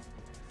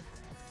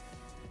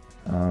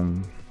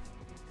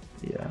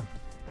 Yeah.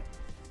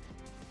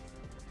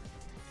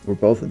 We're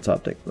both in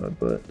top deck mode,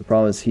 but the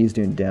problem is he's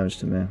doing damage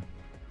to me.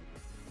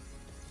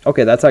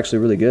 Okay, that's actually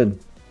really good.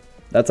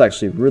 That's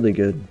actually really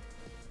good.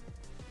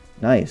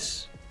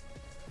 Nice.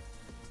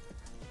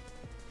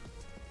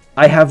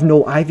 I have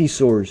no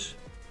Ivysaurs.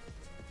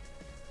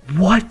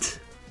 What?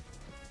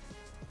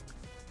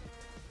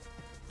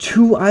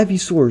 2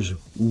 Ivysaurs,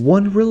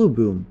 1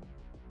 Rillaboom.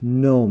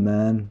 No,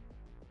 man.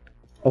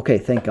 Okay,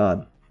 thank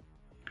God.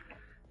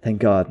 Thank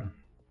God.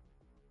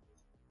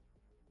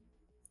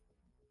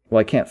 Well,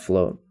 I can't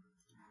float.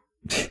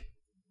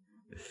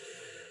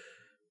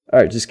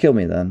 Alright, just kill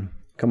me then.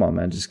 Come on,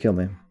 man, just kill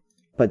me.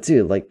 But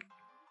dude, like,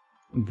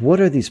 what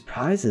are these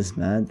prizes,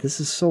 man? This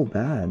is so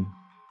bad.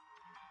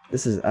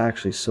 This is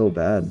actually so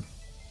bad.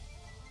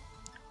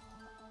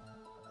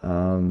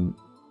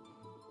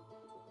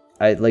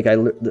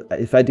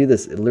 If I do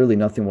this, literally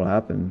nothing will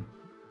happen.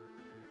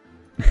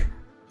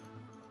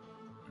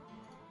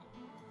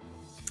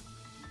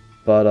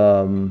 But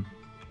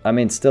I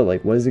mean, still,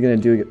 like, what is he gonna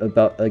do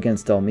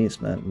against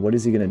Dhelmise, man? What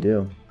is he gonna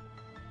do?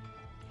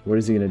 What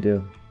is he gonna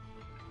do?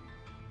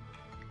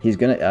 He's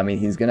gonna, I mean,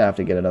 he's gonna have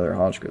to get another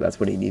Honchkrow. That's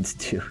what he needs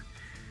to do.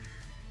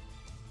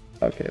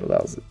 Okay, well,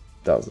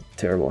 that was a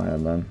terrible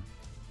hand, man.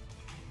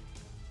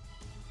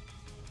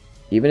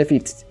 Even if he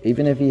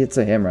hits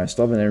a hammer, I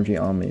still have an energy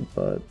on me,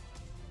 but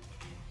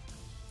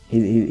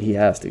he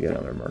has to get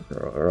another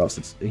Murkrow, or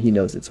else he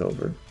knows it's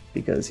over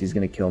because he's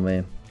gonna kill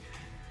me.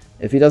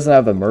 If he doesn't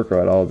have a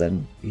Murkrow at all,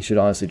 then he should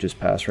honestly just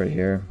pass right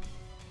here,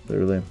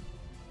 literally.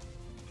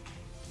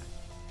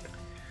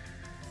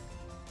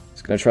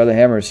 He's gonna try the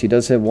hammers. He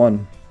does hit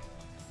one,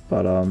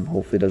 but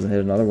hopefully doesn't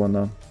hit another one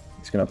though.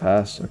 He's gonna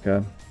pass.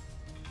 Okay.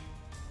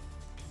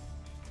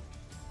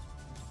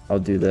 I'll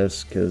do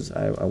this because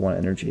I want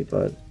energy,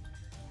 but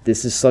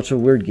this is such a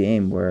weird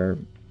game where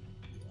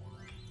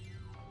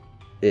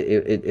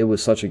it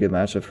was such a good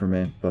matchup for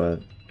me,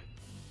 but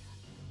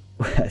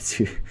I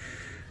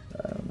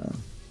don't know.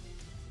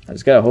 I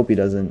just gotta hope he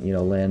doesn't, you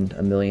know, land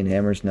a million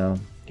hammers now.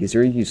 He's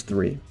already used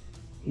 3.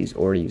 He's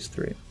already used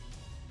 3.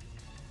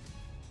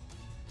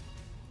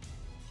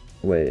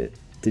 Wait,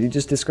 did he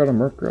just discard a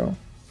Murkrow?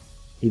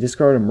 He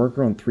discarded a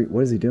Murkrow in 3.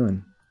 What is he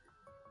doing?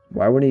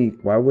 Why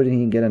wouldn't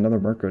he get another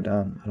Murkrow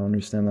down? I don't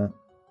understand that.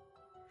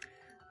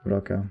 But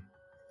okay.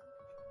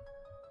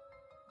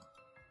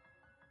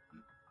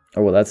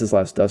 Oh well, that's his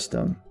last Dust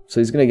Stone. So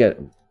he's gonna get,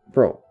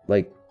 bro,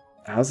 like,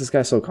 how's this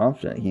guy so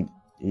confident? He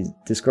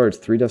discards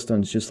 3 Dust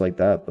Stones just like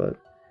that, but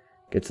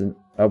gets an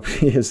oh,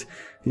 he has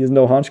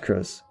no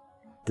Honchkrows.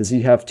 Does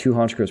he have 2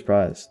 Honchkrows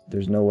prized?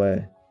 There's no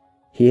way.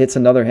 He hits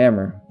another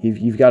hammer.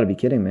 You've got to be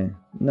kidding me.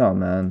 No,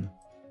 man.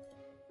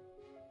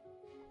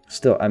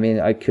 Still, I mean,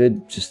 I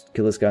could just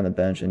kill this guy on the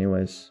bench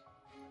anyways.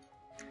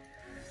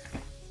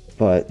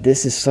 But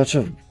this is such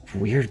a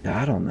weird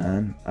battle,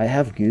 man. I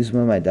have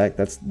Guzma in my deck.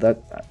 That's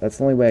the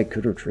only way I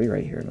could retreat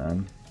right here,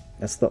 man.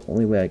 That's the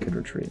only way I could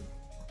retreat.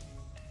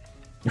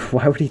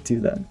 Why would he do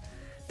that?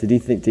 Did he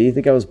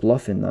think I was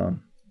bluffing though?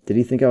 Did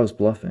he think I was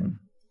bluffing?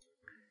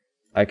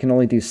 I can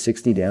only do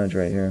 60 damage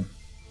right here.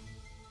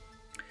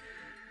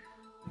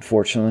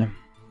 Unfortunately.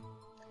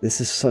 This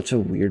is such a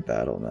weird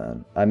battle,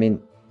 man. I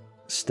mean,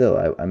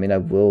 still, I mean, I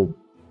will...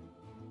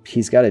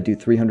 He's got to do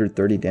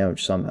 330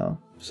 damage somehow.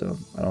 So,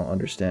 I don't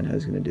understand how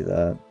he's going to do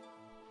that.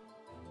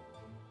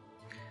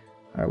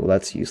 Alright, well,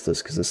 that's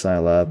useless because of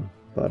Silent Lab.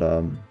 But,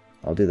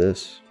 I'll do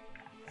this.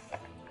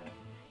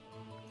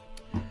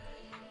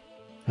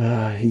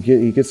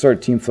 He could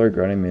start Team Flare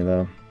grinding me,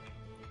 though.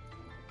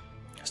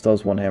 Still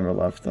has 1 hammer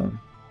left, though.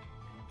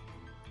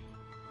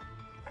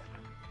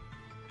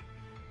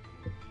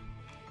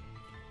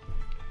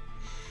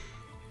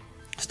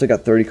 Still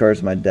got 30 cards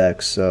in my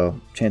deck, so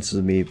chances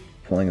of me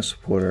pulling a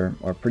supporter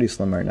are pretty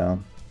slim right now.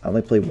 I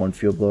only played 1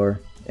 Field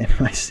Blower in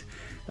my...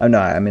 I'm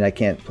not, I mean, I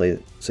can't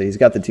play... So he's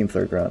got the Team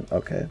Flare ground,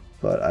 okay.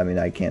 But, I mean,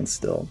 I can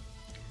still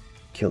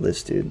kill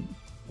this dude.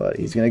 But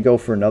he's going to go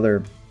for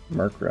another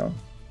Murkrow.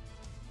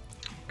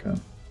 Okay.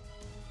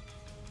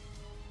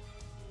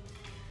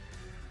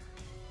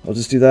 I'll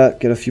just do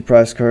that, get a few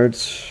prize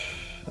cards.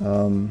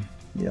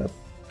 Yep.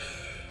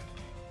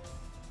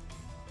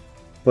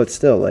 But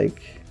still,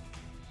 like...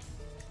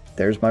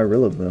 There's my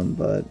Rillaboom,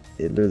 but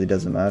it literally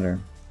doesn't matter.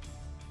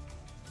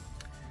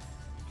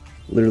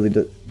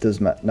 Literally does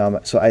not. No,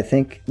 so I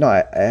think no.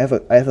 I have a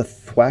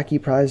Thwackey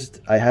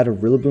prized. I had a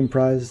Rillaboom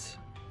prized.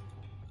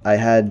 I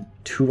had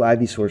 2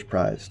 Ivysaurs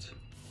prized.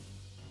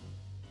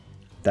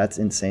 That's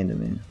insane to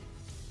me.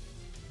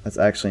 That's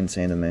actually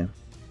insane to me.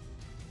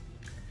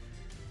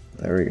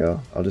 There we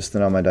go. I'll just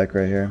thin out my deck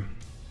right here.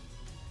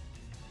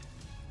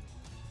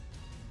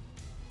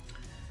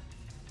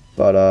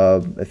 But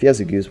if he has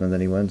a Guzma,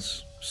 then he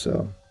wins.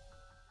 so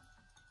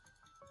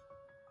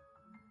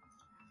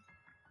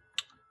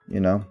you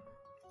know,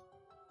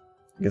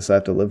 I guess I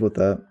have to live with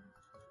that.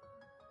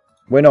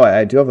 Wait, no,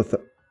 I do have a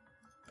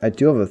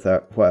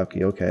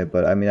Thwackey, okay,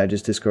 but I mean, I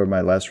just discarded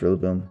my last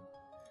Rillaboom,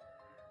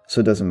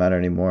 so it doesn't matter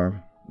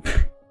anymore.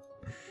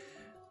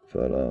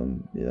 But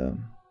yeah.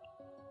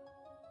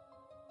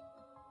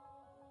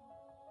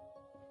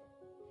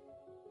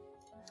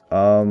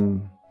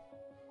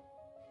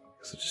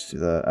 So just do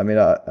that. I mean,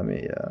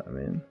 yeah. I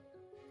mean.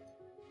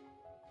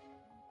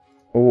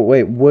 Oh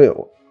wait.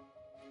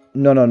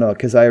 No,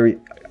 because I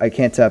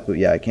can't tap it.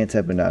 Yeah, I can't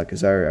tap it now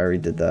because I already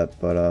did that.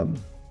 But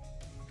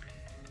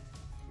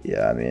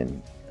yeah. I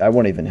mean, I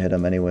won't even hit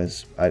him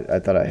anyways. I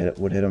thought I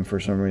would hit him for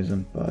some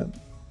reason, but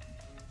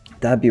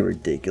that'd be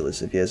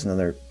ridiculous if he has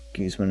another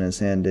Guzma in his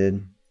hand,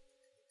 dude.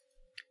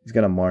 He's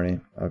got a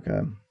Marnie.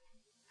 Okay.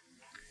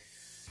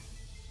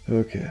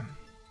 Okay.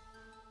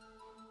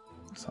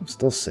 So I'm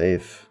still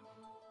safe.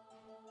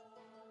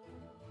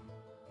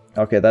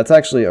 Okay, that's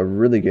actually a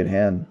really good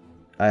hand.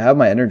 I have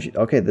my energy.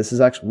 Okay, this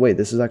is actually... Wait,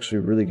 this is actually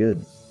really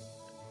good.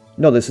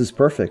 No, this is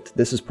perfect.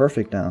 This is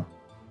perfect now.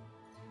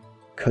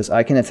 Because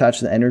I can attach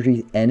the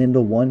energy N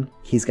into 1.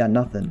 He's got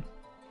nothing.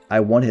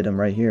 I one-hit him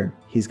right here.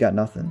 He's got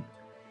nothing.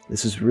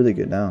 This is really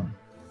good now.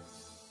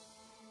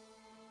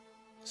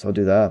 So I'll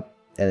do that.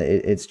 And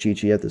it's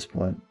GG at this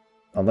point.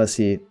 Unless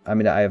he... I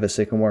mean, I have a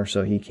Sycamore,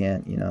 so he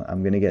can't, you know.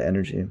 I'm going to get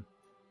energy.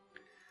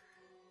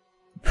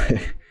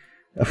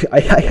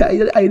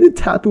 I did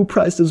Tapu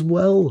priced as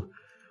well.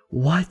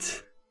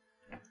 What?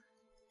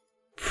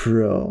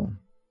 Bro.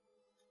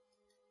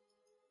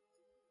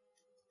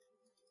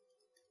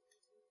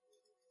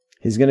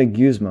 He's gonna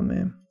Guzma,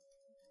 man.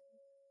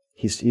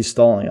 He's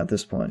stalling at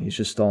this point. He's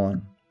just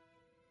stalling.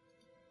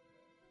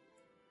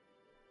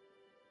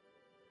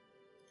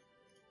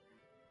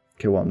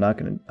 Okay, well I'm not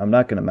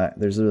gonna max.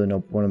 There's literally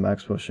no point of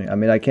max pushing. I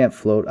mean, I can't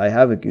float. I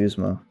have a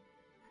Guzma.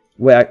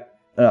 Wait,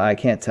 I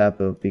can't tap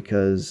it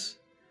because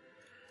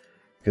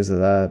of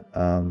that.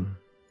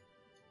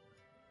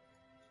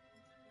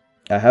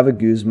 I have a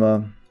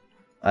Guzma.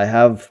 I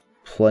have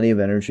plenty of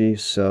energy,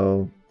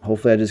 so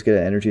hopefully I just get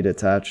an energy to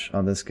attach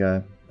on this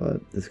guy.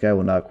 But this guy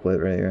will not quit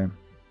right here.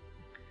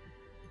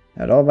 I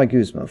had all my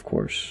Guzma, of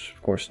course.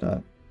 Of course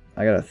not.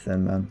 I got a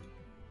thin man.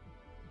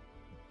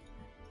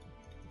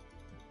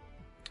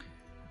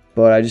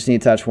 But I just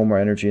need to attach one more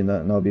energy and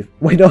that'll be...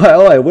 Wait, no,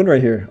 I win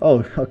right here.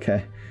 Oh,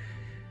 okay.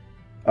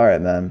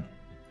 Alright, man.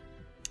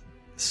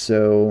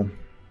 So...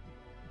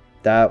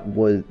 That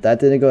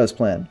didn't go as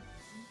planned.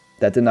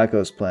 That did not go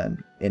as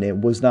planned. And it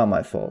was not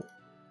my fault.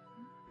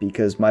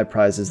 Because my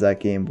prizes that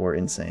game were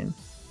insane.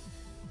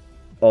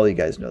 All you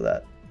guys know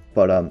that.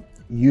 But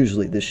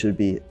usually this should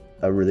be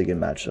a really good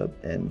matchup.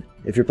 And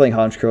if you're playing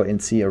Honchkrow and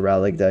see a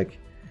Rowlet deck,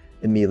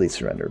 immediately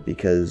surrender.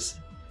 Because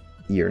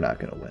you're not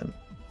going to win.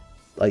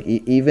 Like,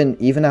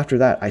 even after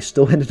that, I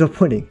still ended up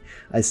winning.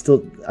 I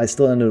still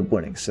ended up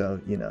winning. So,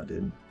 you know,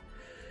 dude.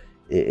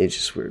 It's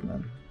just weird,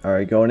 man.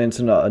 Alright, going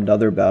into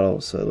another battle.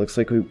 So it looks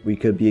like we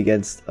could be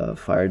against a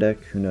fire deck.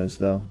 Who knows,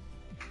 though.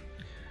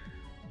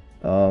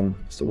 So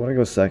I want to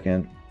go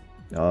second.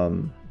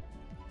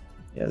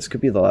 Yeah, this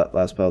could be the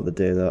last battle of the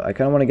day, though. I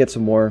kind of want to get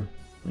some more,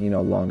 you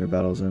know, longer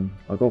battles in.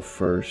 I'll go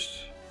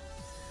first.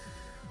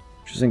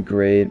 Which isn't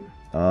great.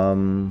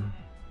 Might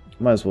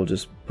as well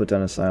just put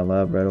down a Silent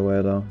Lab right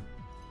away, though.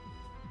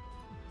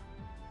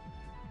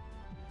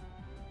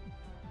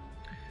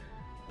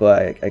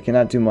 But I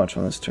cannot do much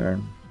on this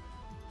turn.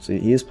 So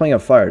he is playing a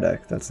fire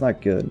deck. That's not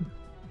good.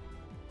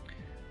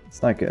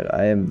 It's not good.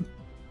 I am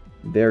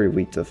very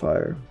weak to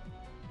fire.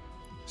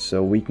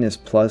 So weakness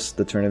plus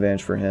the turn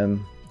advantage for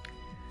him.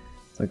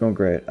 It's not going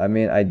great. I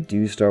mean, I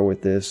do start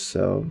with this,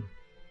 so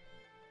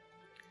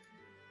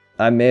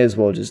I may as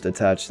well just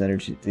attach the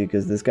energy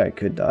because this guy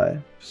could die.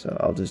 So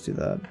I'll just do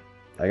that.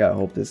 I gotta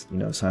hope this, you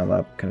know, Silent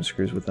Lab kind of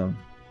screws with him.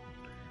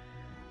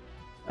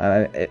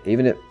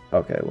 Even if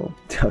okay, well,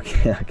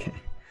 okay.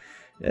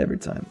 Every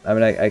time. I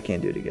mean, I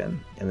can't do it again.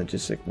 And then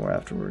just Sycamore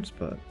afterwards,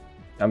 but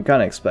I'm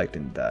kind of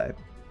expecting to die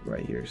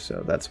right here,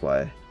 so that's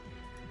why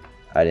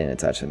I didn't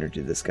attach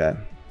energy to this guy.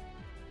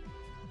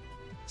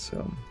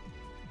 So,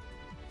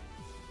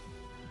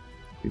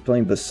 be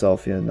playing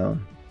Basalfia? No.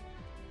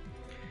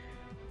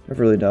 I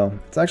really don't.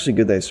 It's actually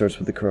good that he starts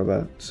with the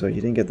Crobat, so he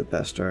didn't get the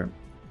best start.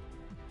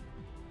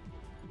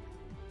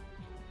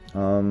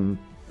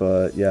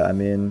 But yeah, I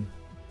mean,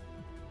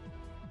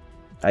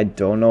 I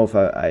don't know if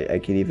I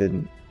could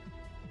even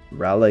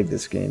Rowlet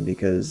this game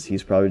because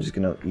he's probably just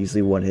gonna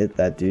easily one-hit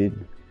that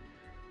dude,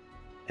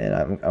 and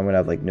I'm gonna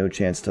have like no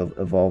chance to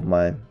evolve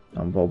my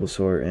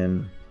Bulbasaur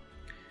and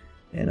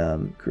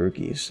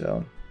Grookey,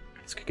 so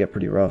this could get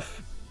pretty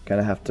rough.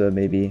 Kind of have to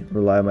maybe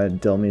rely on my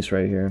Dhelmise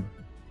right here,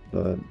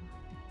 but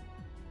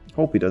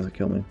hope he doesn't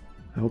kill me.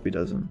 I hope he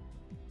doesn't.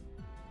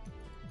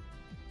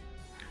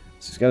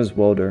 So he's got his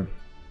Welder.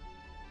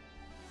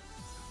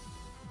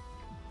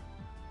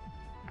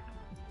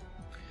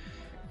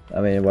 I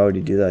mean, why would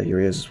he do that? Here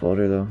he has his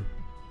Welder, though.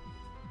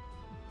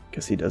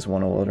 Guess he does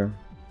want a Welder.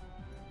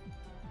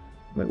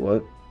 Wait,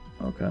 what?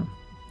 Okay.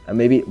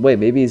 Maybe, wait,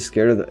 maybe he's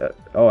scared of the,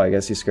 oh, I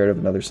guess he's scared of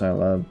another Silent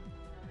Lab.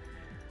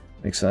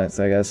 Makes sense,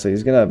 I guess. So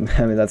he's gonna,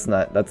 I mean, that's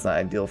not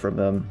ideal from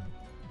him.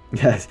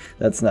 Yeah,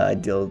 that's not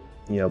ideal,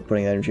 you know,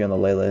 putting energy on the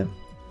Lele.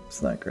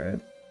 It's not great.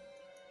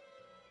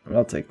 I mean,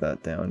 I'll take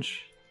that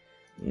damage.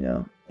 You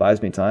know,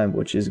 buys me time,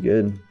 which is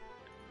good.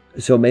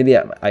 So maybe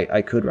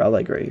I could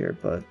Rowlet right here,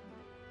 but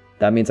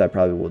that means I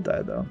probably will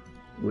die though,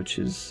 which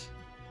is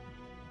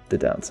the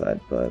downside.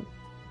 But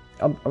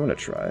I'm gonna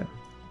try. I'm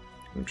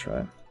gonna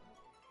try.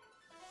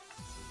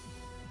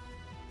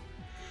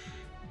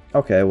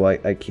 Okay, well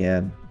I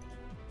can.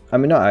 I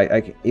mean, no,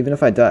 I even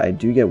if I die, I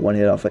do get one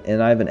hit off,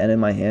 and I have an N in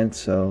my hand,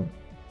 so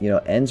you know,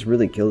 N's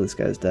really kill this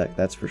guy's deck.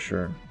 That's for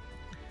sure.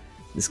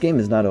 This game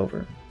is not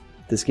over.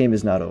 This game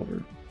is not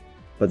over,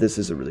 but this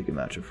is a really good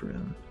matchup for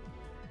him.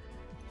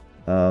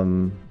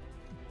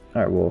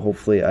 All right, well,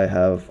 hopefully I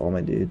have all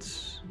my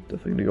dudes.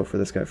 Definitely gonna go for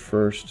this guy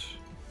first.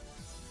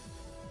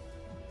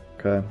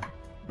 Okay.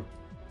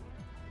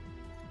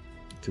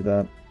 Do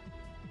that.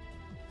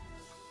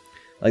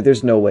 Like,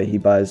 there's no way he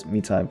buys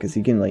me time because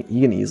he can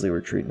easily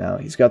retreat now.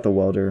 He's got the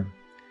welder,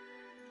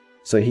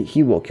 so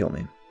he will kill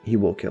me. He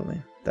will kill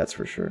me. That's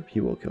for sure.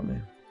 He will kill me.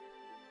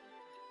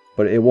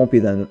 But it won't be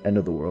the end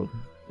of the world.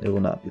 It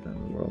will not be the end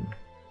of the world.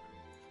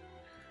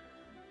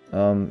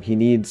 He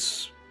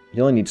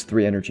only needs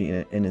 3 energy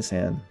in his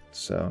hand,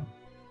 so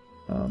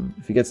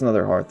if he gets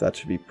another hearth, that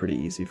should be pretty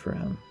easy for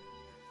him.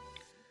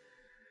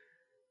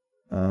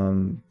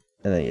 And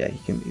then yeah, he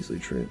can easily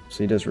retreat.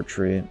 So he does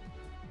retreat.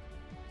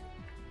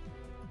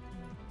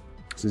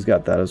 So he's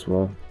got that as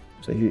well.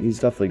 So he's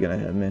definitely gonna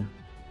hit me.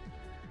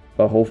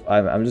 But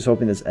I'm just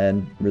hoping this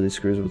end really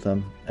screws with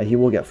him. He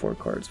will get 4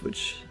 cards,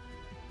 which,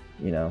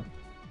 you know,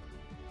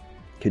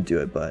 could do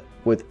it. But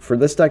for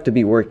this deck to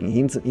be working,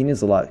 he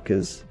needs a lot,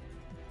 because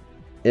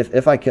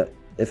if I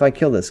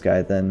kill this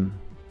guy, then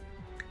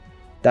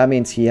that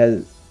means he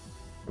has.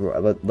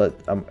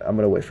 I'm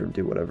gonna wait for him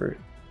to do whatever,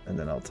 and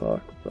then I'll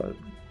talk. But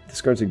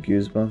this card's a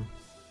Guzma.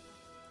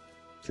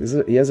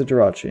 So he has a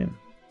Jirachi.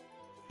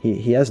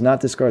 He has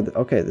not discarded.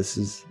 Okay,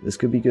 this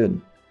could be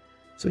good.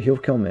 So he'll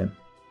kill me.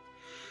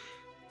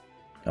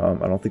 I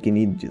don't think he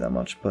needed to do that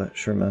much, but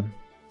sure, man.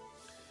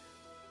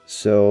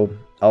 So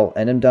I'll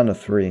end him down to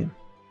 3.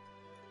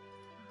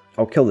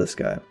 I'll kill this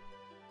guy.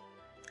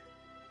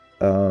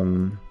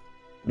 And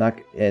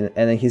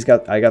then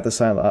I got the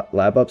Silent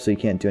Lab up, so you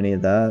can't do any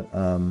of that.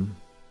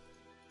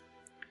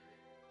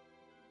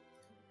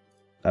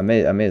 I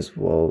may as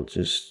well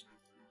just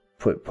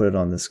put it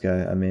on this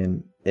guy. I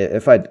mean,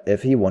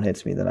 if he one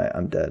hits me, then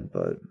I'm dead.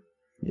 But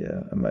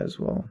yeah, I might as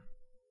well.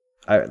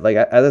 At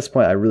this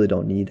point, I really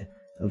don't need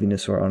a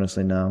Venusaur,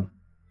 honestly. Now,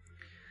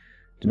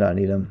 do not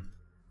need him.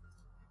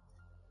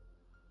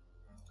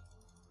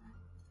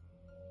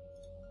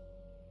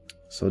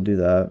 So do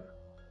that.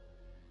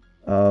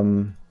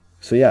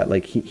 So yeah,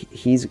 like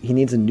he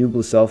needs a new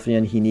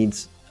Blacelfian. He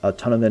needs a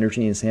ton of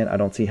energy in his hand. I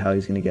don't see how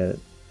he's gonna get it.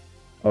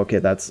 Okay,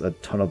 that's a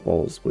ton of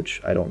balls,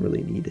 which I don't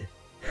really need.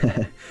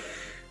 I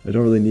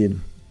don't really need.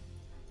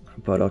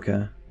 But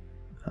okay.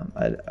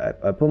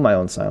 I put my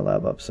own Silent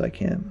Lab up, so I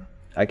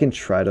can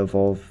try to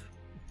evolve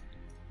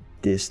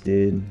this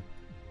dude.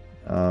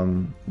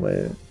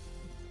 Wait.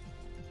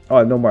 Oh, I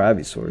have no more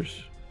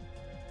Ivysaurs.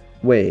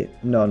 Wait,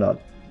 no,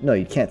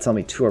 you can't tell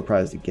me 2 are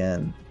prized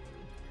again.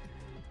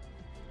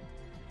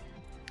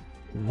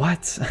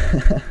 What?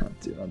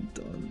 Dude, I'm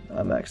done.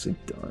 I'm actually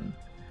done.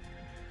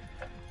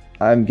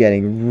 I'm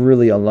getting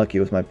really unlucky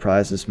with my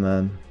prizes,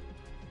 man.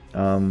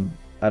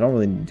 I don't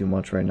really do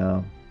much right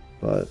now,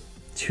 but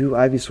 2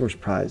 Ivysaurs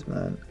prize,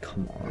 man.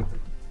 Come on.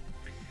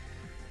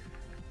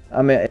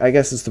 I mean, I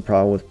guess it's the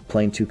problem with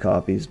playing 2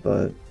 copies,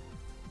 but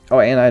oh,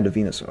 and I had a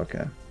Venusaur,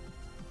 okay.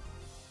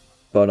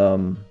 But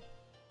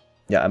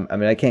yeah, I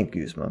mean, I can't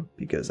Guzma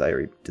because I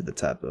already did the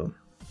Tapu.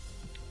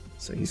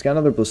 So he's got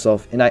another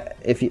Blacelf, and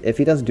if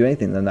he doesn't do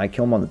anything, then I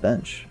kill him on the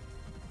bench.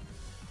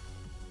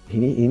 He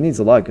needs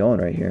a lot going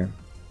right here.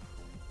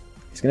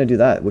 He's gonna do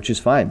that, which is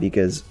fine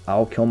because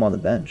I'll kill him on the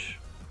bench.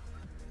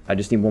 I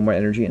just need 1 more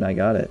energy and I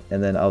got it,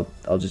 and then I'll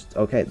just,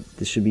 okay,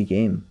 this should be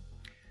game.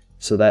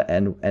 So that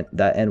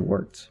end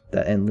worked.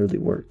 That end literally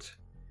worked.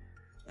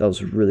 That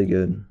was really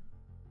good.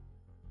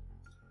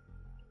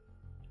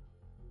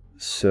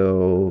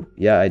 So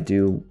yeah, I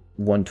do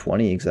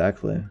 120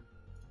 exactly.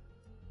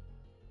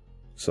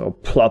 So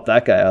plop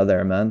that guy out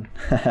there, man.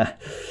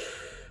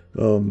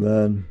 Oh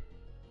man.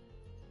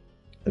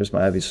 There's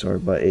my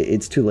Ivysaur, but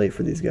it's too late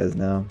for these guys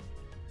now.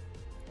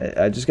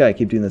 I just gotta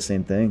keep doing the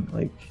same thing.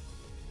 Like,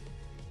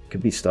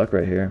 could be stuck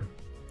right here.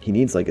 He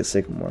needs like a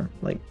Sycamore.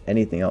 Like,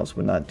 anything else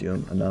would not do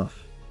him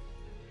enough.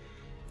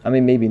 I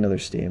mean, maybe another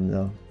Steam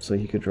though, so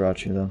he could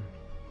Jirachi though.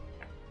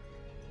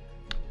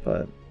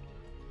 But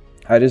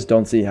I just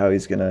don't see how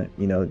he's gonna,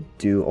 you know,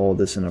 do all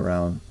this in a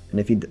round. And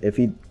if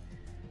he,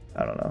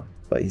 I don't know.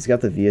 But he's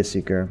got the Via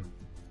Seeker.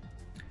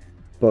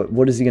 But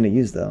what is he gonna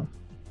use though?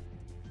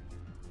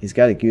 He's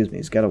got a Guzma.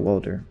 He's got a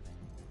Welder.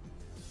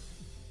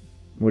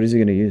 What is he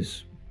gonna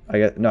use?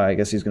 I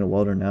guess he's gonna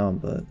Welder now,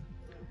 but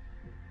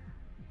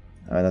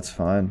that's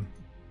fine.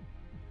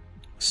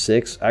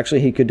 6.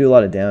 Actually, he could do a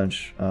lot of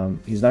damage.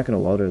 He's not going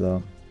to water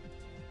though.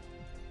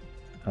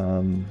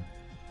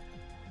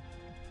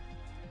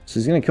 So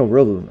he's going to kill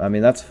Rillaboom. I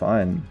mean, that's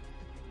fine.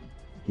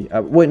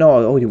 Wait, no.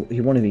 Oh, he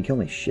won't even kill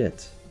me.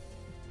 Shit.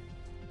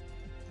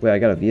 Wait, I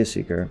got a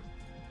V-Seeker.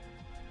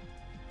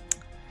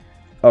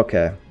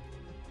 Okay.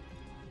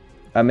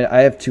 I mean,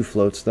 I have 2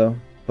 floats though,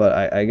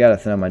 but I got to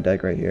thin out my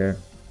deck right here.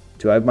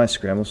 Do I have my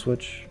Scramble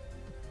Switch?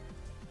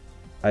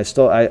 I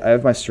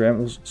have my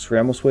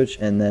Scramble Switch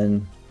and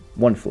then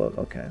 1 float.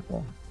 Okay,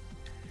 well.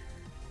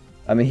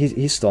 I mean,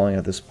 he's stalling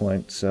at this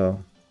point, so,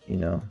 you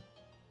know.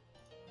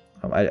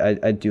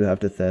 I do have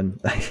to thin.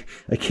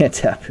 I can't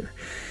tap here.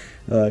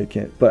 I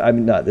can't. But I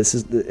mean, no,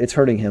 it's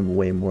hurting him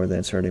way more than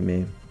it's hurting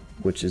me,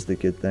 which is the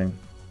good thing.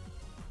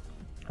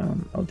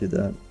 I'll do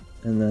that.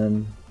 And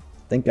then,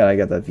 thank God I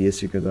got that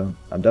V-Seeker though.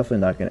 I'm definitely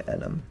not going to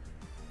end him.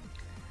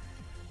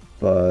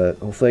 But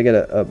hopefully I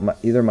get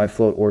either my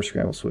float or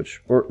Scramble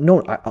Switch. Or,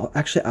 no, all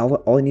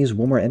I need is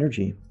 1 more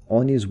energy.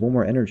 All I need is 1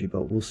 more energy,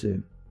 but we'll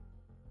see.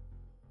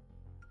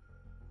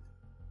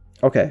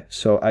 Okay,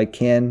 so I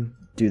can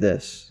do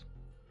this.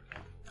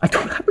 I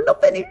don't have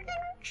enough energy!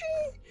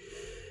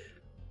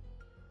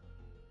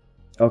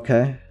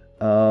 Okay.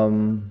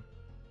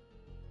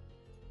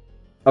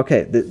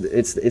 Okay,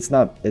 it's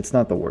not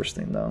the worst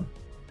thing though.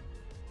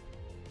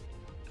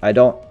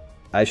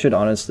 I should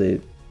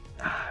honestly...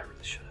 I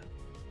really should.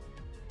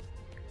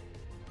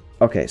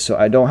 Okay, so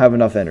I don't have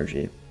enough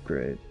energy.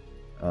 Great.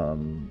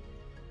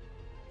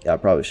 Yeah, I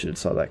probably should have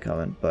saw that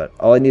coming, but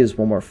all I need is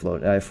 1 more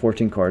float. I have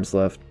 14 cards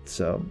left,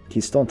 so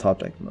he's still in top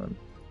deck mode.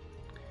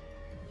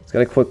 He's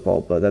got a quick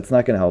ball, but that's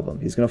not going to help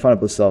him. He's going to find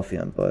a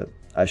Blacelfian, but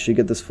I should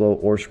get this float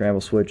or Scramble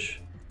Switch,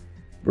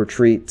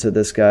 retreat to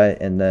this guy,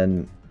 and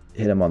then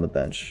hit him on the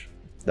bench.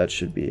 That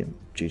should be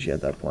GG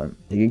at that point.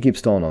 He can keep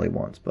stalling all he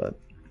wants, but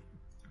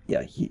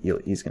yeah,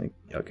 he's going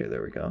to... Okay,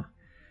 there we go.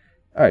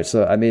 All right,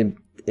 so I mean,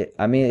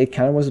 it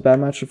kind of was a bad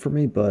matchup for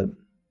me, but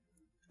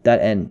that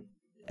N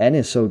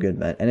is so good,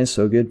 man. N is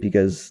so good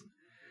because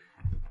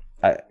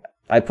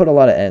I put a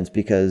lot of N's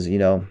because, you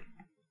know,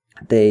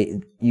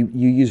 you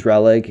use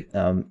Rowlet,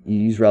 you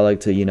use Rowlet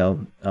to, you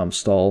know,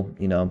 stall,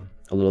 you know,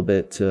 a little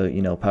bit to,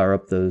 you know, power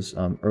up those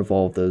or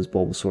evolve those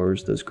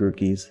Bulbasaurs, those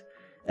Grookies,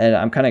 and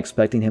I'm kind of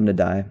expecting him to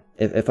die.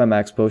 If I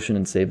Max Potion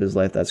and save his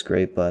life, that's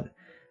great, but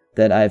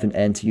then I have an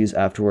N to use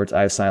afterwards.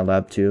 I have Silent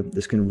Lab too.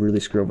 This can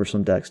really screw over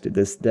some decks, dude.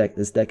 This deck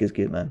is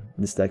good, man.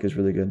 This deck is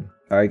really good.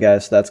 Alright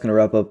guys, so that's going to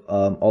wrap up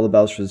all the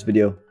battles for this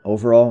video.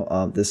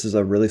 Overall, this is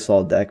a really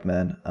solid deck,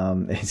 man.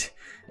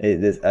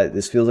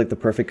 This feels like the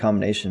perfect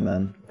combination,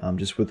 man.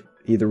 Just with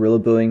either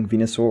Rillabooming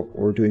Venusaur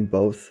or doing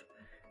both.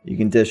 You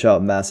can dish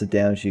out massive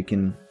damage. You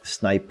can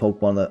snipe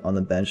Pokemon on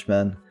the bench,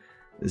 man.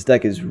 This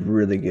deck is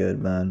really good,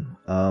 man.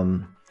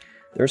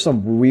 There are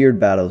some weird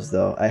battles,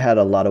 though. I had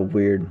a lot of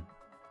weird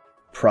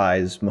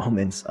prize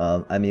moments.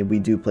 I mean, we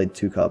do play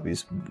 2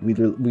 copies. We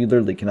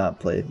literally cannot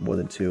play more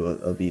than 2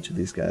 of each of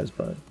these guys,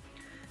 but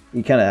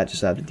you kind of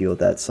just have to deal with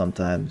that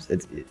sometimes.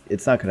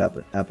 It's not going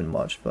to happen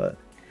much, but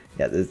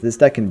yeah, this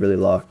deck can really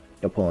lock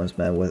opponents,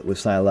 man, with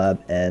Silent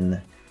Lab, and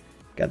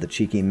got the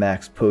cheeky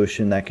Max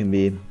Potion that can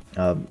be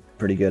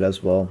pretty good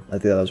as well. I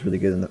think that was really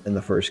good in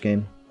the first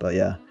game, but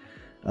yeah,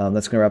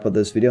 that's going to wrap up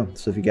this video.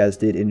 So if you guys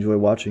did enjoy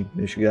watching,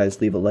 make sure you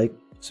guys leave a like,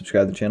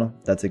 subscribe to the channel.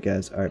 That's it,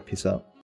 guys. All right, peace out.